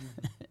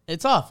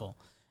 It's awful.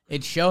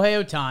 It's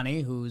Shohei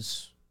Ohtani,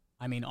 who's,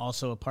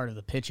 also a part of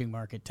the pitching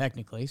market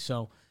technically.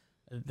 So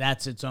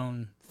that's its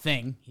own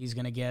thing. He's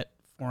going to get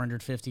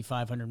 $450,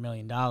 $500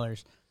 million.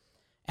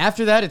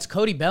 After that, it's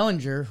Cody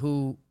Bellinger,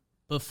 who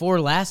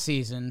before last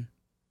season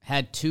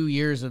had 2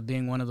 years of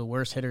being one of the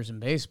worst hitters in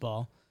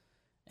baseball.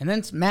 And then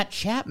it's Matt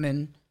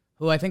Chapman,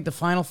 who I think the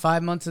final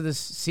 5 months of this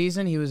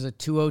season, he was a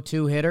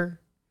 202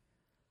 hitter.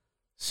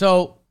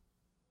 So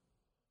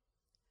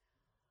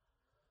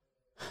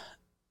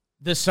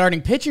the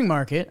starting pitching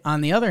market,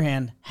 on the other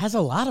hand, has a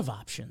lot of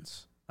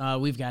options.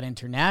 We've got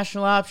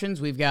international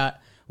options. We've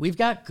got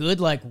good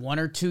 1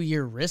 or 2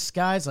 year risk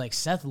guys like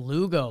Seth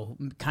Lugo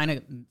kind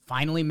of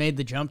finally made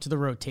the jump to the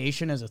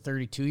rotation as a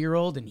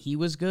 32-year-old, and he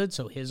was good,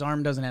 so his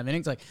arm doesn't have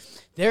innings.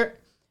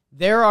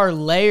 There are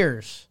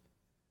layers.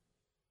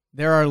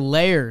 There are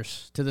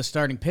layers to the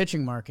starting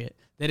pitching market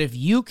that if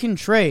you can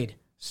trade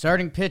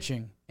starting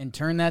pitching and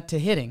turn that to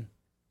hitting,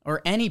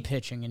 or any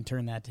pitching and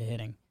turn that to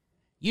hitting,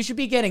 you should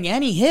be getting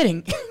any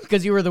hitting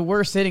because you were the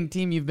worst hitting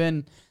team you've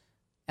been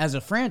as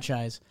a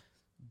franchise.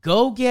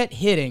 Go get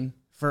hitting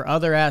for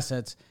other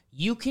assets.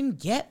 You can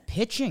get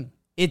pitching.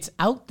 It's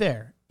out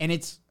there. And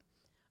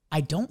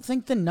I don't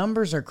think the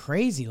numbers are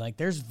crazy. Like,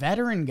 there's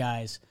veteran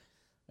guys.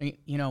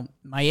 You know,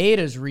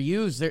 Maeda's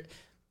reused.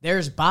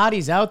 There's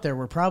bodies out there.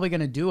 We're probably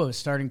going to do a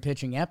starting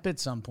pitching ep at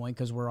some point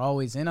because we're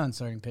always in on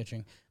starting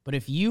pitching. But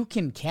if you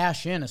can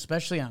cash in,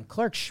 especially on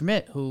Clark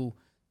Schmidt, who,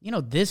 you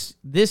know, this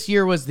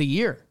year was the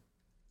year.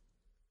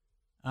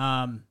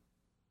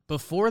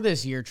 Before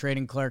this year,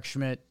 trading Clark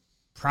Schmidt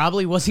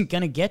probably wasn't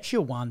going to get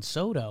you Juan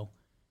Soto.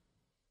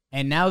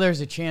 And now there's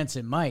a chance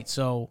it might.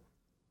 So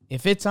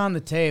if it's on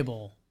the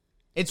table,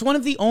 it's one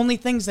of the only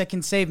things that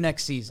can save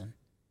next season.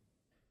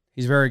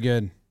 He's very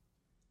good.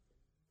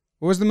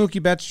 What was the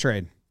Mookie Betts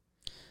trade?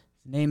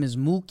 His name is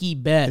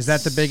Mookie Betts. Is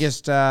that the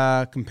biggest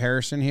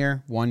comparison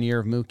here? 1 year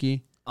of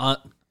Mookie?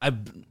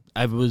 I've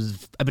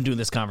been doing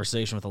this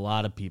conversation with a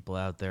lot of people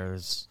out there.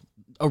 There's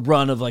a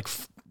run of like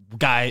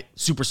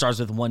superstars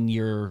with 1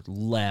 year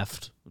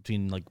left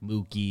between like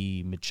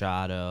Mookie,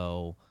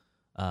 Machado,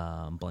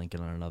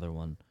 blanking on another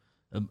one.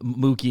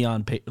 Mookie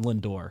on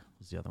Lindor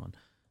was the other one.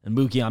 And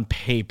Mookie on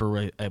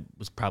paper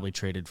was probably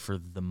traded for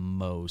the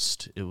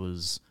most. It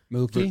was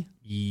Mookie?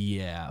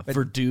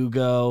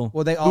 Verdugo.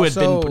 Well, they who had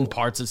also been in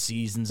parts of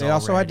seasons. They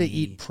also had to already.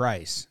 eat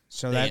Price,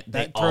 so They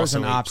that throws also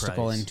an ate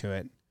obstacle Price. into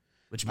it.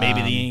 Which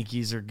maybe the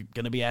Yankees are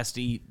going to be asked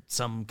to eat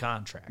some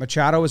contract.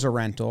 Machado was a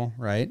rental,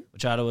 right?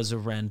 Machado was a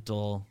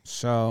rental.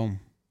 So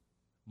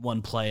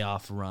One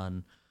playoff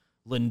run.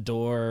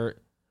 Lindor,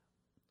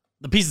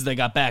 the pieces they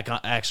got back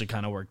actually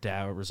kind of worked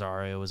out.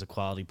 Rosario was a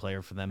quality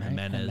player for them. Right.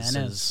 Jimenez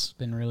has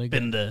been really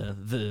good. been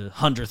the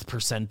 100th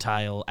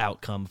percentile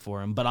outcome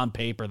for him. But on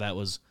paper, that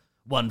was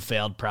one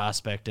failed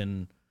prospect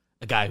and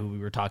a guy who we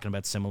were talking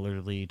about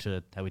similarly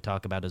to how we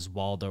talk about as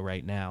Waldo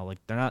right now. Like,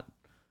 they're not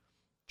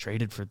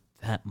traded for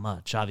that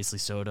much. Obviously,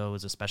 Soto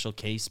is a special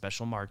case,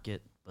 special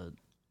market, but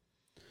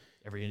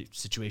every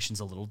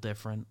situation's a little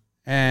different.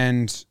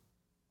 and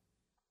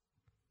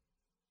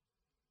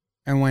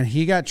when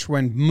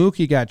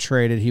Mookie got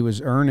traded,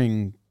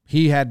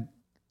 he had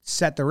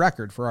set the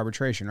record for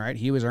arbitration, right?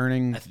 He was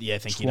earning I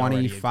think he'd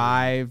already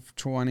 25,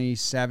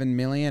 27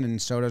 million,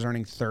 and Soto's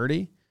earning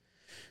 30.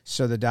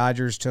 So the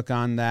Dodgers took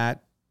on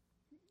that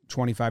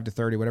 25 to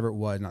 30, whatever it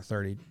was, not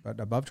 30, but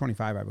above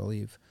 25, I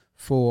believe,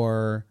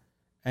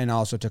 and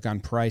also took on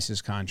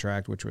Price's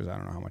contract, which was, I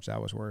don't know how much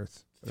that was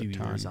worth. A few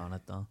years on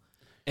it, though.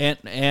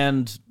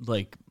 And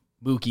like,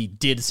 Mookie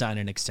did sign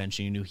an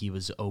extension. You knew he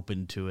was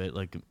open to it.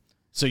 Like,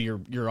 so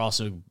you're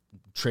also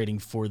trading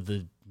for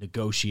the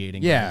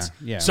negotiating rights.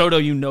 Yeah. Soto,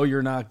 you know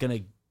you're not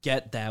going to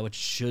get that, which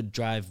should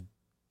drive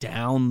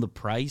down the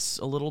price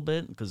a little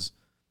bit because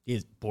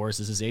Boris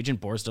is his agent.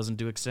 Boris doesn't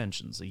do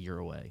extensions a year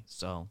away.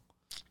 So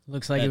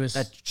Looks like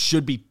that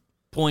should be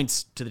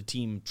points to the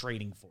team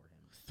trading for him.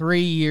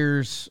 3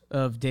 years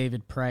of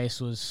David Price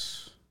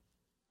was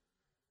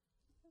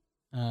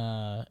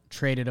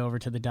traded over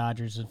to the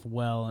Dodgers as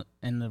well,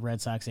 and the Red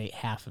Sox ate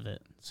half of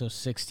it, so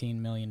 $16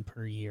 million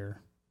per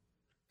year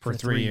for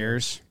 3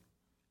 years.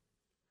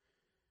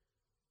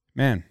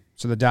 Man,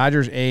 so the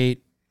Dodgers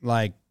ate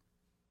like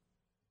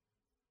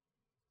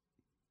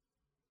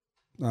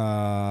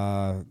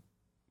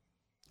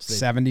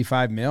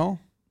 75 mil.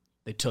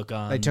 They took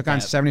on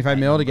 75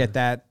 mil to get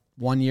that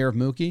 1 year of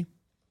Mookie.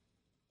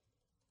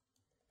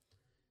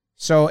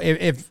 So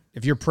if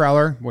you're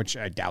Preller, which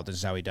I doubt this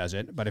is how he does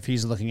it, but if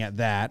he's looking at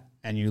that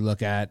and you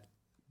look at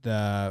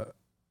the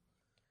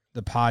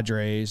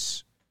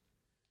Padres,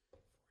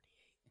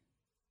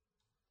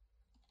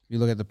 you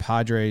look at the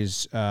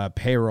Padres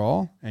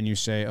payroll and you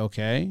say,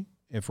 okay,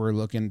 if we're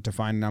looking to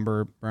find a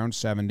number around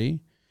 70,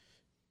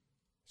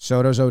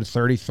 Soto's owed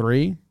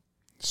 33.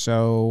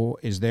 So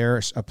is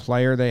there a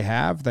player they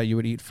have that you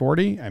would eat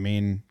 40? I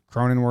mean,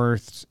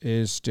 Cronenworth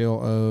is still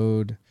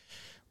owed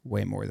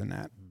way more than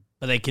that.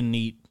 But they can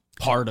eat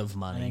part of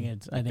money.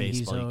 I think baseball, he's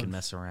you can owed-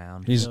 mess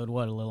around. He's owed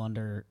what, a little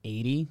under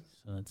 80,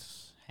 so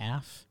that's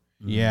half.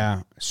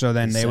 Yeah. So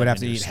then He's they would have to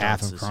saving eat their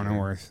half of starts this year.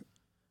 Cronenworth.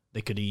 They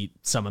could eat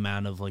some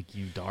amount of like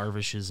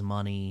Darvish's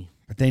money.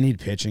 But they need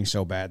pitching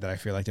so bad that I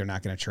feel like they're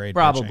not going to trade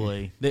pitching.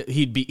 Probably.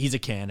 He's a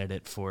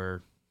candidate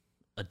for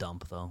a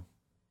dump though.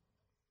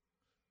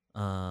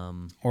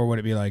 Or would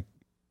it be like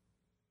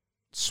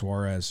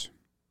Suarez?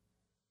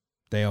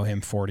 They owe him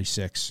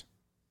 46.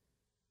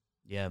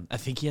 Yeah, I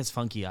think he has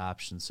funky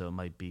options, so it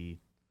might be.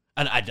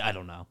 I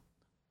don't know.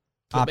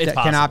 Can It's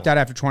opt possible. out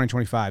after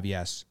 2025,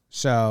 yes.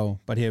 So,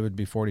 but he would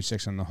be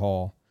 46 on the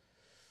whole.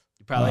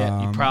 You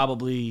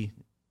probably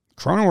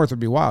Cronenworth would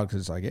be wild because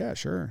it's like, yeah,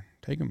 sure,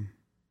 take him.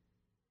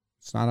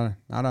 It's not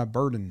a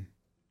burden.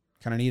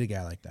 Kind of need a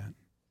guy like that.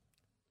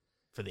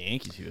 for the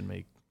Yankees, he would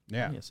make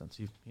Yeah. sense.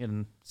 He had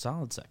a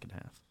solid second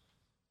half.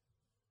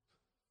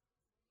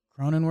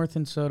 Cronenworth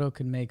and Soto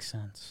could make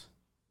sense.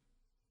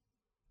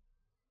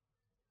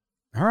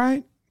 All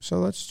right. So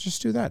let's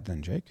just do that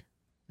then, Jake.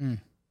 I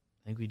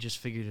think we just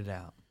figured it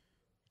out.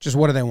 Just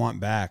what do they want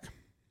back?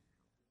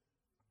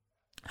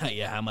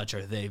 Yeah, how much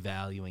are they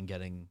valuing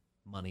getting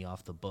money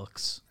off the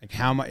books? Like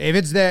how much? If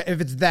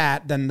it's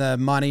that, then the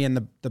money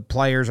and the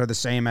players are the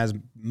same as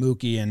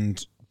Mookie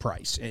and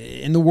price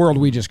in the world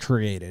we just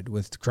created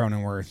with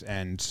Cronenworth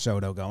and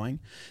Soto going.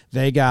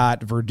 They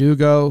got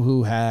Verdugo,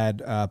 who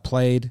had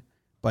played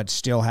but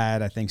still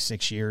had, I think,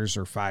 6 years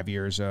or 5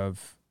 years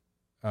of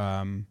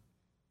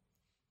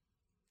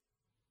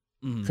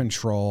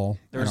control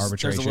and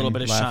arbitration. There's a little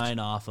bit of left. shine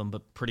off him,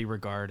 but pretty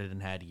regarded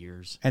and had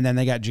years. And then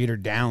they got Jeter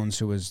Downs,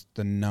 who was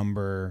the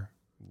number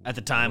at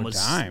the time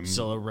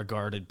still a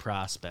regarded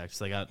prospect.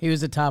 So he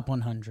was the top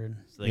 100.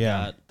 So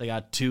they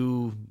got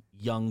two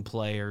young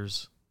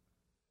players,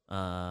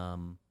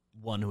 one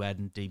who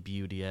hadn't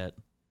debuted yet.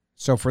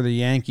 So for the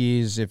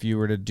Yankees, if you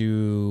were to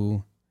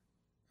do,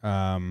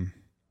 Clark,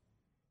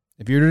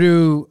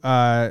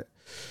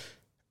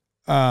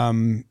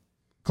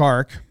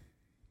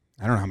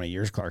 I don't know how many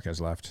years Clark has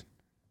left.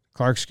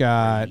 He's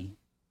got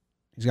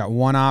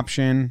one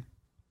option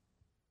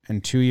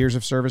and 2 years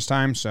of service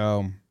time,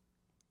 so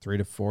 3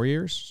 to 4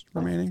 years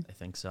remaining. I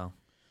think so.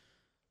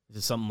 Is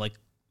it something like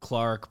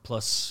Clark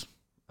plus,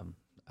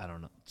 I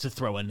don't know, to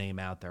throw a name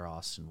out there,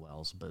 Austin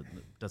Wells, but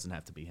it doesn't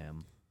have to be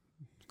him.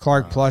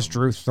 Clark plus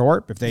Drew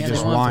Thorpe, if they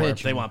just want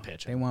pitching. They want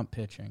pitching. They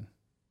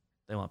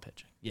want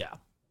pitching. Yeah.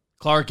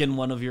 Clark and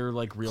one of your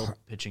like real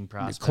pitching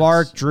prospects.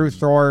 Clark, Drew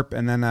Thorpe,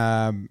 and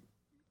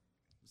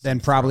then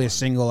probably a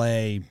single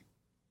A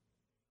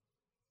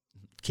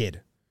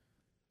kid.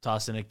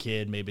 Toss in a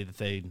kid, maybe that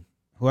they...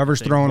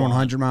 Whoever's throwing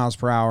 100 miles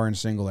per hour in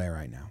single A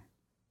right now.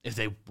 If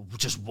they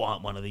just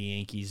want one of the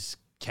Yankees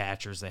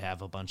catchers, they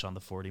have a bunch on the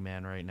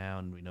 40-man right now,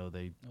 and we know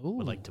they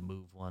would like to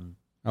move one.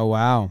 Oh,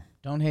 wow.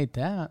 Don't hate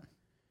that.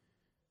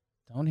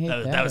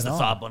 That was the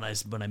thought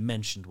when I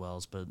mentioned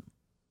Wells, but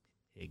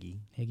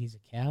Higgy's a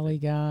Cali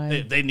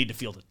guy. They need to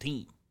field a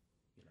team.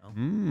 You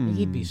know?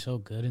 He'd be so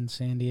good in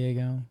San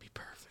Diego. Be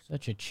perfect.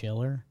 Such a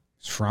chiller.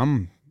 It's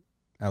from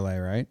L.A.,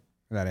 right?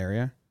 That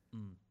area?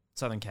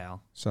 Southern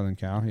Cal. Southern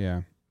Cal,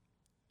 yeah.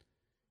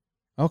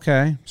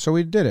 Okay, so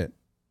we did it.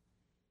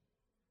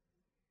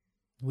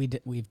 We've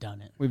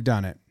done it. We've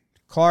done it.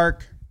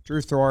 Clark,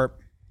 Drew Thorpe,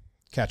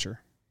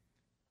 catcher.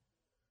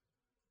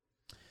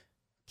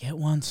 Get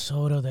Juan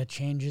Soto. That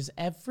changes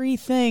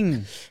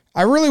everything.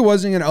 I really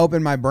wasn't going to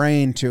open my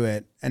brain to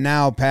it, and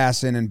now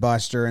Passan and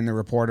Buster and the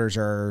reporters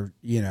are,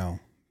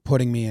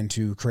 putting me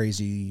into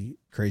crazy,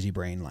 crazy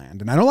brain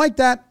land. And I don't like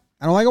that.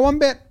 I don't like it one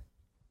bit.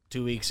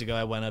 2 weeks ago,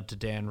 I went up to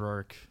Dan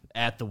Rourke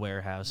at the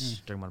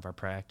warehouse during one of our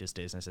practice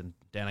days, and I said,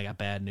 Dan, I got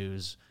bad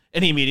news.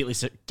 And he immediately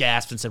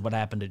gasped and said, what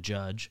happened to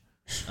Judge?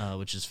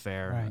 Which is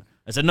fair. Right.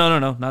 I said, no,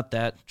 not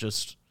that.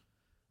 Just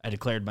I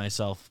declared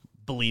myself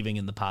believing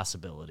in the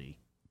possibility.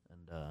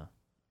 And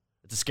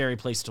it's a scary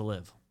place to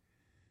live.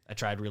 I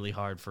tried really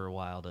hard for a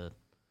while to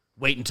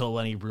wait until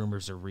any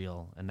rumors are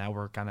real, and now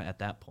we're kind of at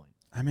that point.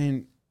 I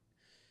mean,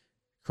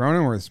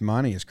 Cronenworth's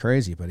money is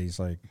crazy, but he's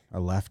like a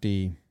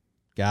lefty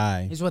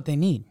guy. He's what they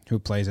need. Who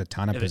plays a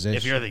ton of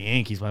positions. If you're the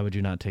Yankees, why would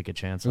you not take a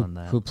chance on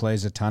that? Who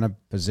plays a ton of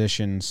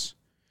positions.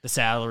 The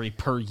salary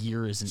per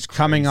year isn't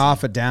coming crazy.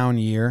 Off a down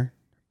year,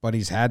 but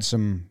he's had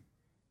some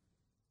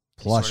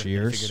plus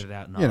years. Figured it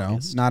out in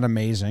August. Not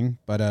amazing,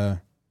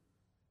 but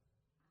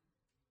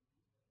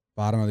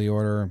bottom of the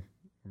order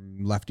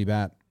lefty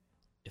bat.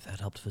 If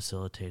that helped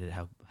facilitate it,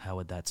 how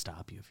would that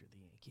stop you if you're the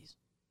Yankees?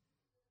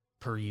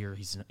 Per year,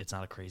 it's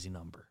not a crazy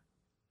number.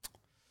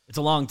 It's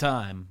a long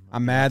time.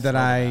 I'm mad that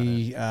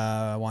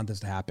I want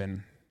this to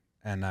happen,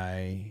 and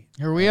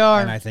here we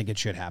are, and I think it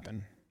should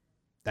happen.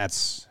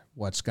 That's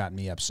what's got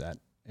me upset.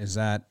 Is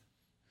that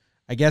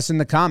I guess in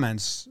the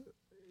comments,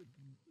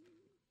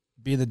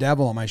 be the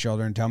devil on my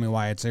shoulder and tell me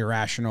why it's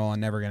irrational and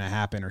never going to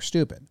happen or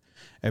stupid.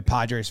 If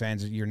Padres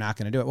fans, you're not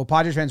going to do it. Well,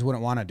 Padres fans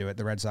wouldn't want to do it.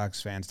 The Red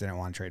Sox fans didn't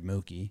want to trade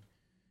Mookie.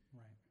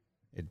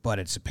 Right. But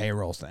it's a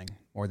payroll thing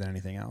more than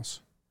anything else.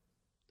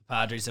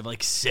 Padres have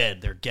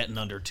said they're getting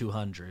under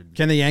 200.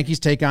 Can the Yankees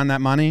take on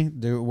that money?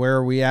 Where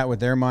are we at with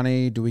their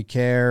money? Do we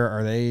care?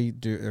 Are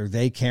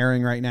they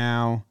caring right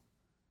now?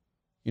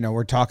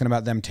 We're talking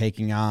about them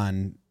taking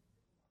on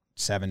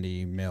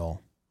 70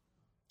 mil.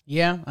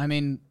 Yeah, I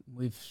mean,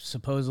 we've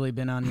supposedly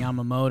been on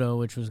Yamamoto,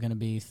 which was going to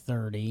be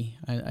 30.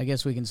 I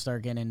guess we can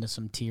start getting into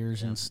some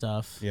tiers and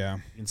stuff. Yeah,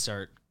 you can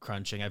start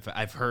crunching.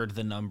 I've heard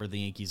the number the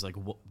Yankees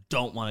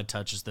don't want to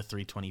touch is the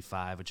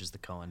 325, which is the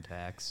Cohen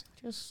tax.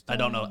 I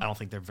don't know. I don't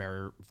think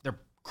they're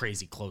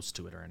crazy close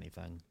to it or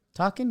anything.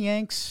 Talking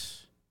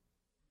Yanks,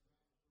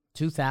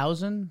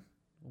 2000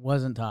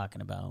 wasn't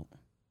talking about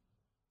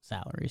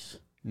salaries.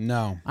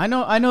 No, I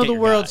know the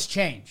world's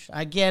changed.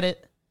 I get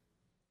it.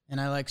 And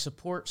I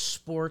support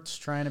sports,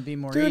 trying to be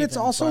more Dude, even, it's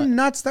also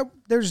nuts that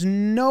there's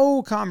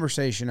no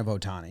conversation of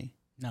Ohtani.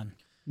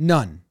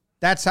 None.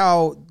 That's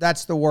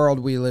the world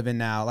we live in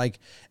now.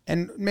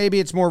 And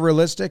maybe it's more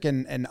realistic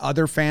and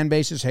other fan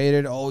bases hate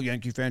it. Oh,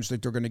 Yankee fans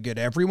think they're going to get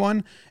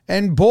everyone.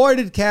 And boy,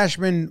 did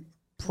Cashman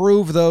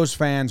prove those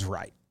fans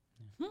right.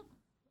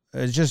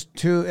 It's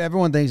just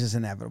everyone thinks it's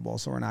inevitable,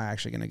 so we're not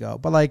actually going to go.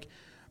 But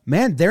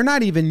man, they're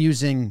not even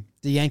using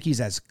the Yankees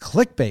as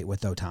clickbait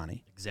with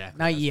Ohtani. Exactly.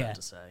 Not yet.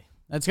 To say.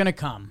 That's going to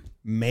come.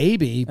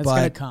 Maybe, That's but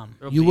going to come.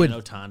 You would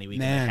Ohtani. We're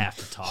going to have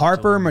to talk.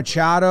 Harper, to him,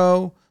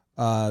 Machado,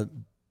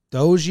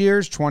 those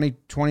years,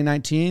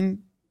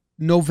 2019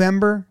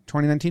 November,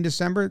 2019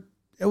 December,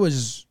 it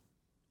was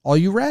all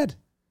you read.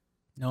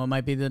 No, it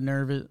might be the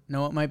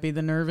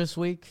nervous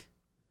week.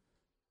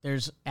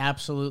 There's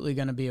absolutely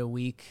going to be a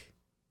week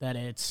that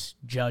it's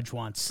Judge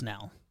wants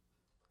Snell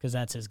because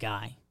that's his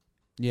guy.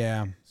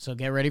 Yeah. So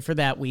get ready for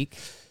that week.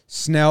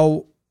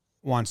 Snell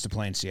wants to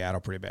play in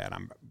Seattle pretty bad,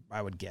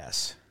 I would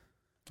guess.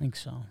 I think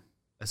so.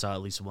 I saw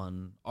at least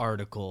one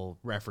article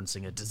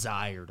referencing a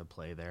desire to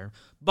play there.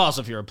 But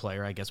also, if you're a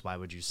player, I guess why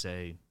would you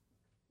say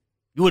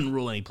you wouldn't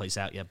rule any place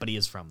out yet? But he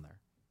is from there.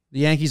 The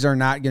Yankees are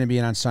not going to be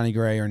in on Sonny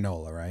Gray or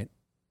Nola, right?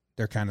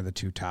 They're kind of the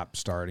two top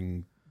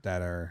starting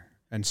that are,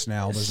 and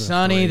Snell.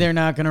 Sonny, they're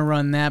not going to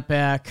run that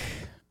back.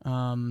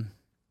 Nola,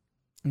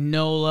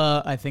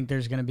 I think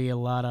there's going to be a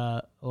lot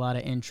of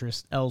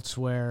interest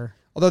elsewhere.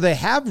 Although they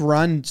have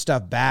run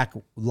stuff back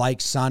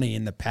like Sonny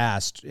in the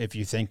past. If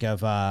you think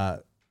of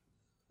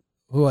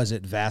who was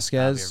it,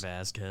 Vasquez? Javier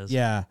Vasquez.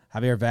 Yeah,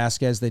 Javier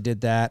Vasquez. They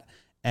did that,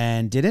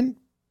 and didn't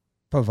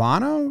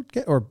Pavano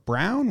or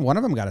Brown? One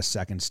of them got a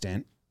second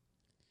stint.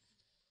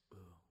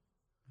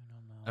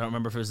 I don't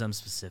remember if it was them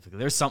specifically.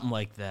 There's something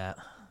like that.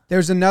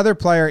 There's another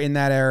player in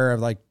that era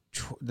of like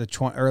the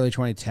early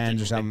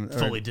 2010s or something. It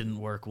fully didn't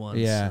work once.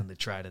 Yeah. And they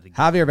tried it again.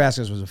 Javier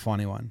Vasquez was a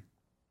funny one.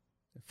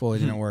 It fully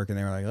didn't work, and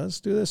they were like,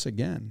 let's do this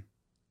again.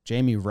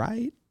 Jamie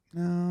Wright?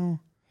 No.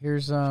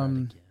 Here's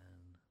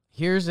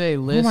Here's a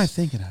list. Who am I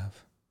thinking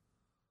of?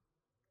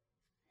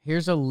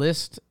 Here's a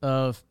list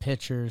of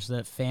pitchers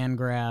that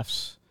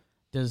Fangraphs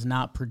does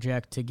not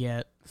project to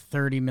get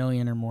 $30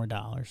 million or more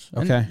dollars.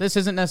 And Okay. this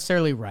isn't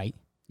necessarily right.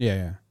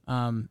 Yeah.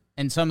 And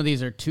some of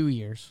these are 2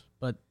 years,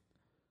 but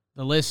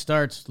the list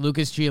starts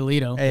Lucas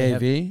Giolito.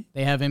 AAV?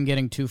 They have him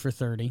getting 2 for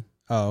 30.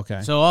 Oh,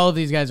 okay. So all of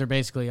these guys are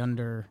basically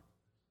under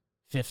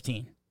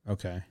 15.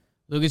 Okay.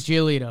 Lucas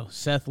Giolito,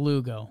 Seth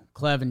Lugo,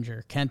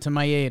 Clevenger, Kenta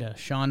Maeda,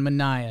 Sean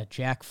Manaea,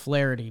 Jack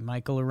Flaherty,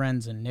 Michael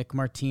Lorenzen, Nick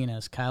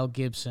Martinez, Kyle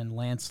Gibson,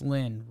 Lance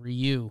Lynn,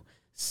 Ryu,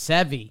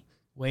 Sevy,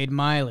 Wade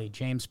Miley,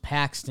 James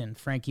Paxton,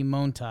 Frankie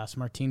Montas,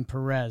 Martin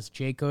Perez,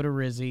 Jake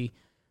Odorizzi,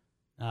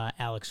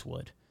 Alex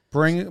Wood.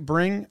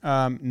 Bring.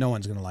 No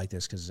one's gonna like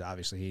this because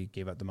obviously he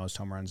gave up the most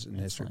home runs in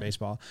the history of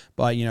baseball.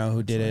 But you know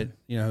who did it?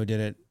 You know who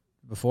did it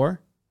before?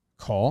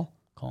 Cole.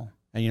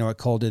 And you know what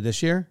Cole did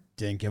this year?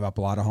 Didn't give up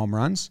a lot of home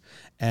runs.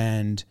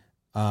 And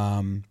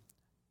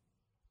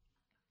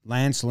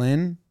Lance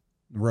Lynn,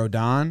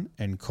 Rodon,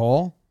 and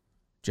Cole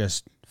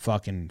just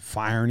fucking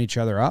firing each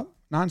other up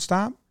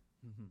nonstop.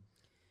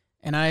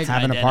 And I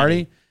having a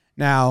party.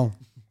 Now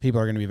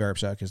people are gonna be very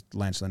upset because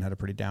Lance Lynn had a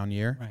pretty down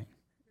year. Right.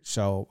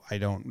 So I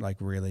don't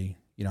really,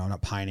 I'm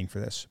not pining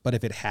for this. But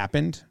if it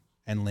happened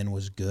and Lynn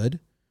was good,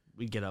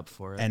 we'd get up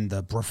for it. And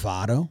the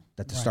bravado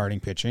that the starting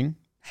pitching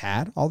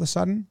had all of a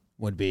sudden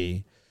would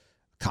be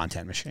a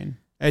content machine.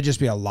 It'd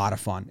just be a lot of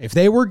fun. If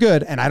they were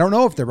good, and I don't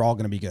know if they're all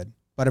going to be good,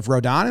 but if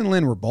Rodon and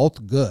Lynn were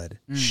both good,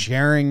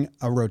 sharing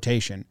a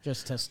rotation.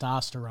 Just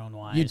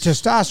testosterone-wise.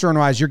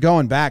 Testosterone-wise, you're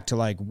going back to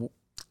like...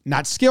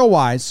 Not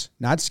skill-wise.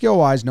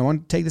 No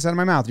one take this out of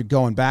my mouth. You're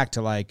going back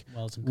to like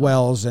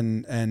Wells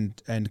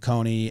and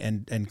Coney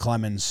and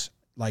Clemens,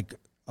 like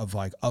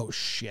oh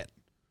shit,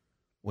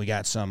 we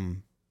got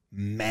some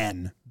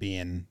men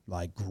being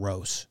like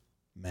gross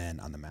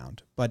men on the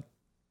mound. But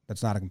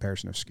that's not a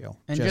comparison of skill,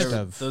 and just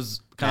of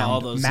those kind of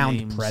all those mound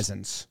names,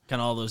 presence. Kind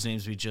of all those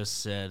names we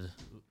just said.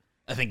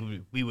 I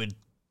think we would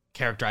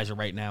characterize it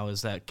right now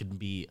as that could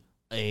be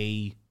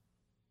a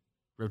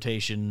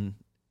rotation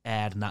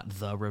ad, not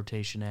the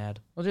rotation ad.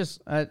 Well,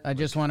 I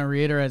just want to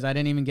reiterate, I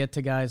didn't even get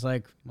to guys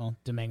like,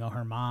 Domingo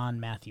Herman,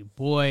 Matthew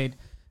Boyd,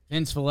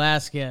 Vince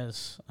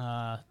Velasquez,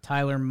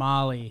 Tyler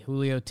Mahle,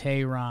 Julio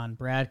Teheran,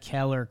 Brad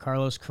Keller,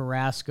 Carlos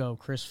Carrasco,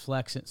 Chris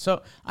Flexen.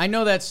 So I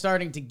know that's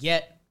starting to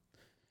get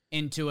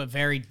into a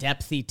very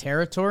depthy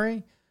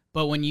territory,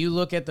 but when you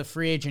look at the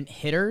free agent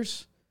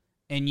hitters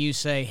and you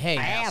say,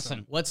 hey,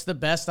 what's the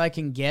best I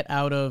can get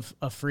out of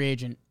a free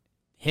agent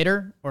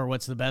hitter, or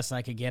what's the best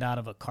I could get out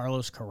of a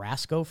Carlos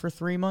Carrasco for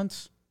 3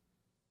 months?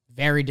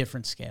 Very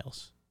different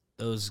scales.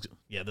 Those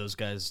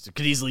guys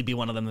could easily be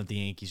one of them that the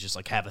Yankees just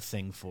like have a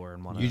thing for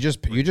and want to.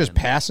 You just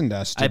passing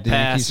us. Did the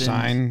Yankees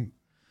sign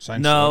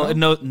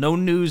No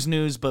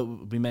news, but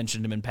we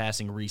mentioned him in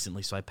passing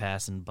recently, so I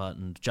pass and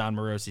buttoned. John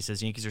Morosi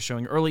says Yankees are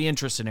showing early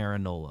interest in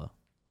Aaron Nola.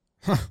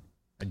 I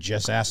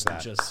just asked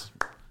that.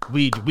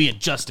 We had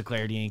just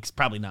declared Yankees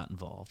probably not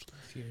involved.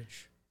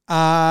 Huge.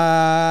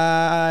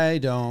 I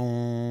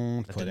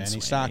don't put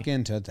any stock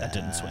into that. That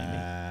didn't sway me.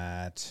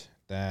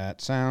 That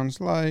sounds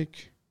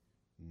like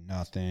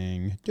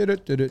nothing. All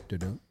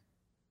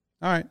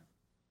right.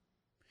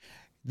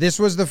 This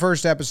was the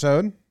first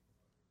episode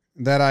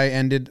that I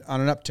ended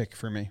on an uptick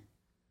for me.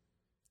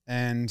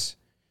 And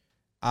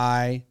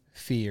I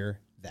fear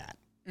that.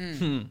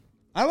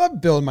 I love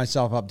building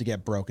myself up to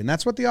get broken.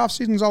 That's what the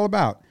offseason's all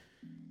about.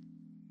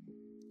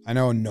 I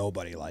know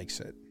nobody likes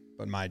it.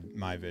 But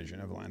my vision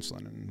of Lance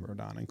Lynn and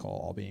Rodon and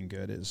Cole all being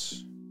good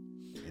is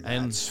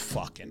that's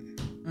fucking.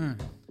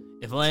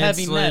 If Lance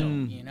heavy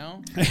Lynn,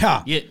 metal,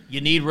 Yeah, you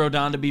need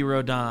Rodon to be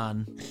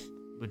Rodon.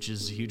 which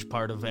is a huge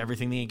part of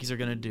everything the Yankees are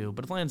going to do.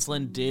 But if Lance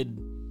Lynn did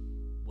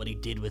what he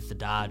did with the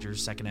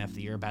Dodgers second half of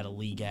the year, about a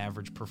league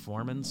average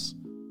performance,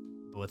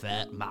 but with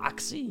that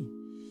moxie,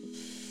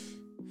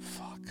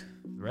 Fuck.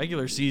 the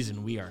regular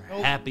season, we are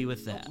happy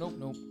with that.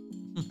 Nope.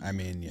 I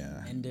mean,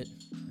 yeah. End it.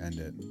 End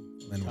it.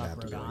 Lynn would have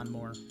Talk to about be. on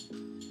more.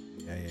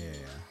 Yeah.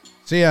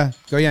 See ya.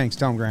 Go Yanks.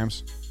 Tell him,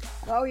 Grams.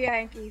 Go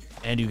Yankees.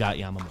 And you got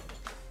Yamamoto.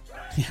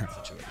 Yeah.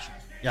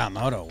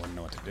 Yamamoto wouldn't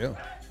know what to do.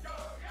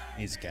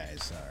 These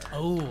guys are.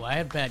 Oh, I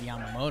have bad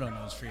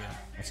Yamamoto news for you.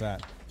 What's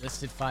that?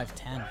 Listed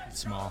 5'10".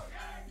 Small.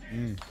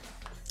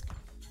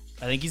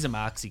 I think he's a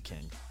moxie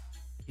king.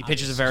 He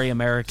pitches a very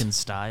American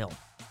style.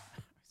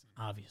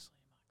 Obviously.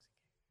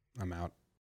 I'm out.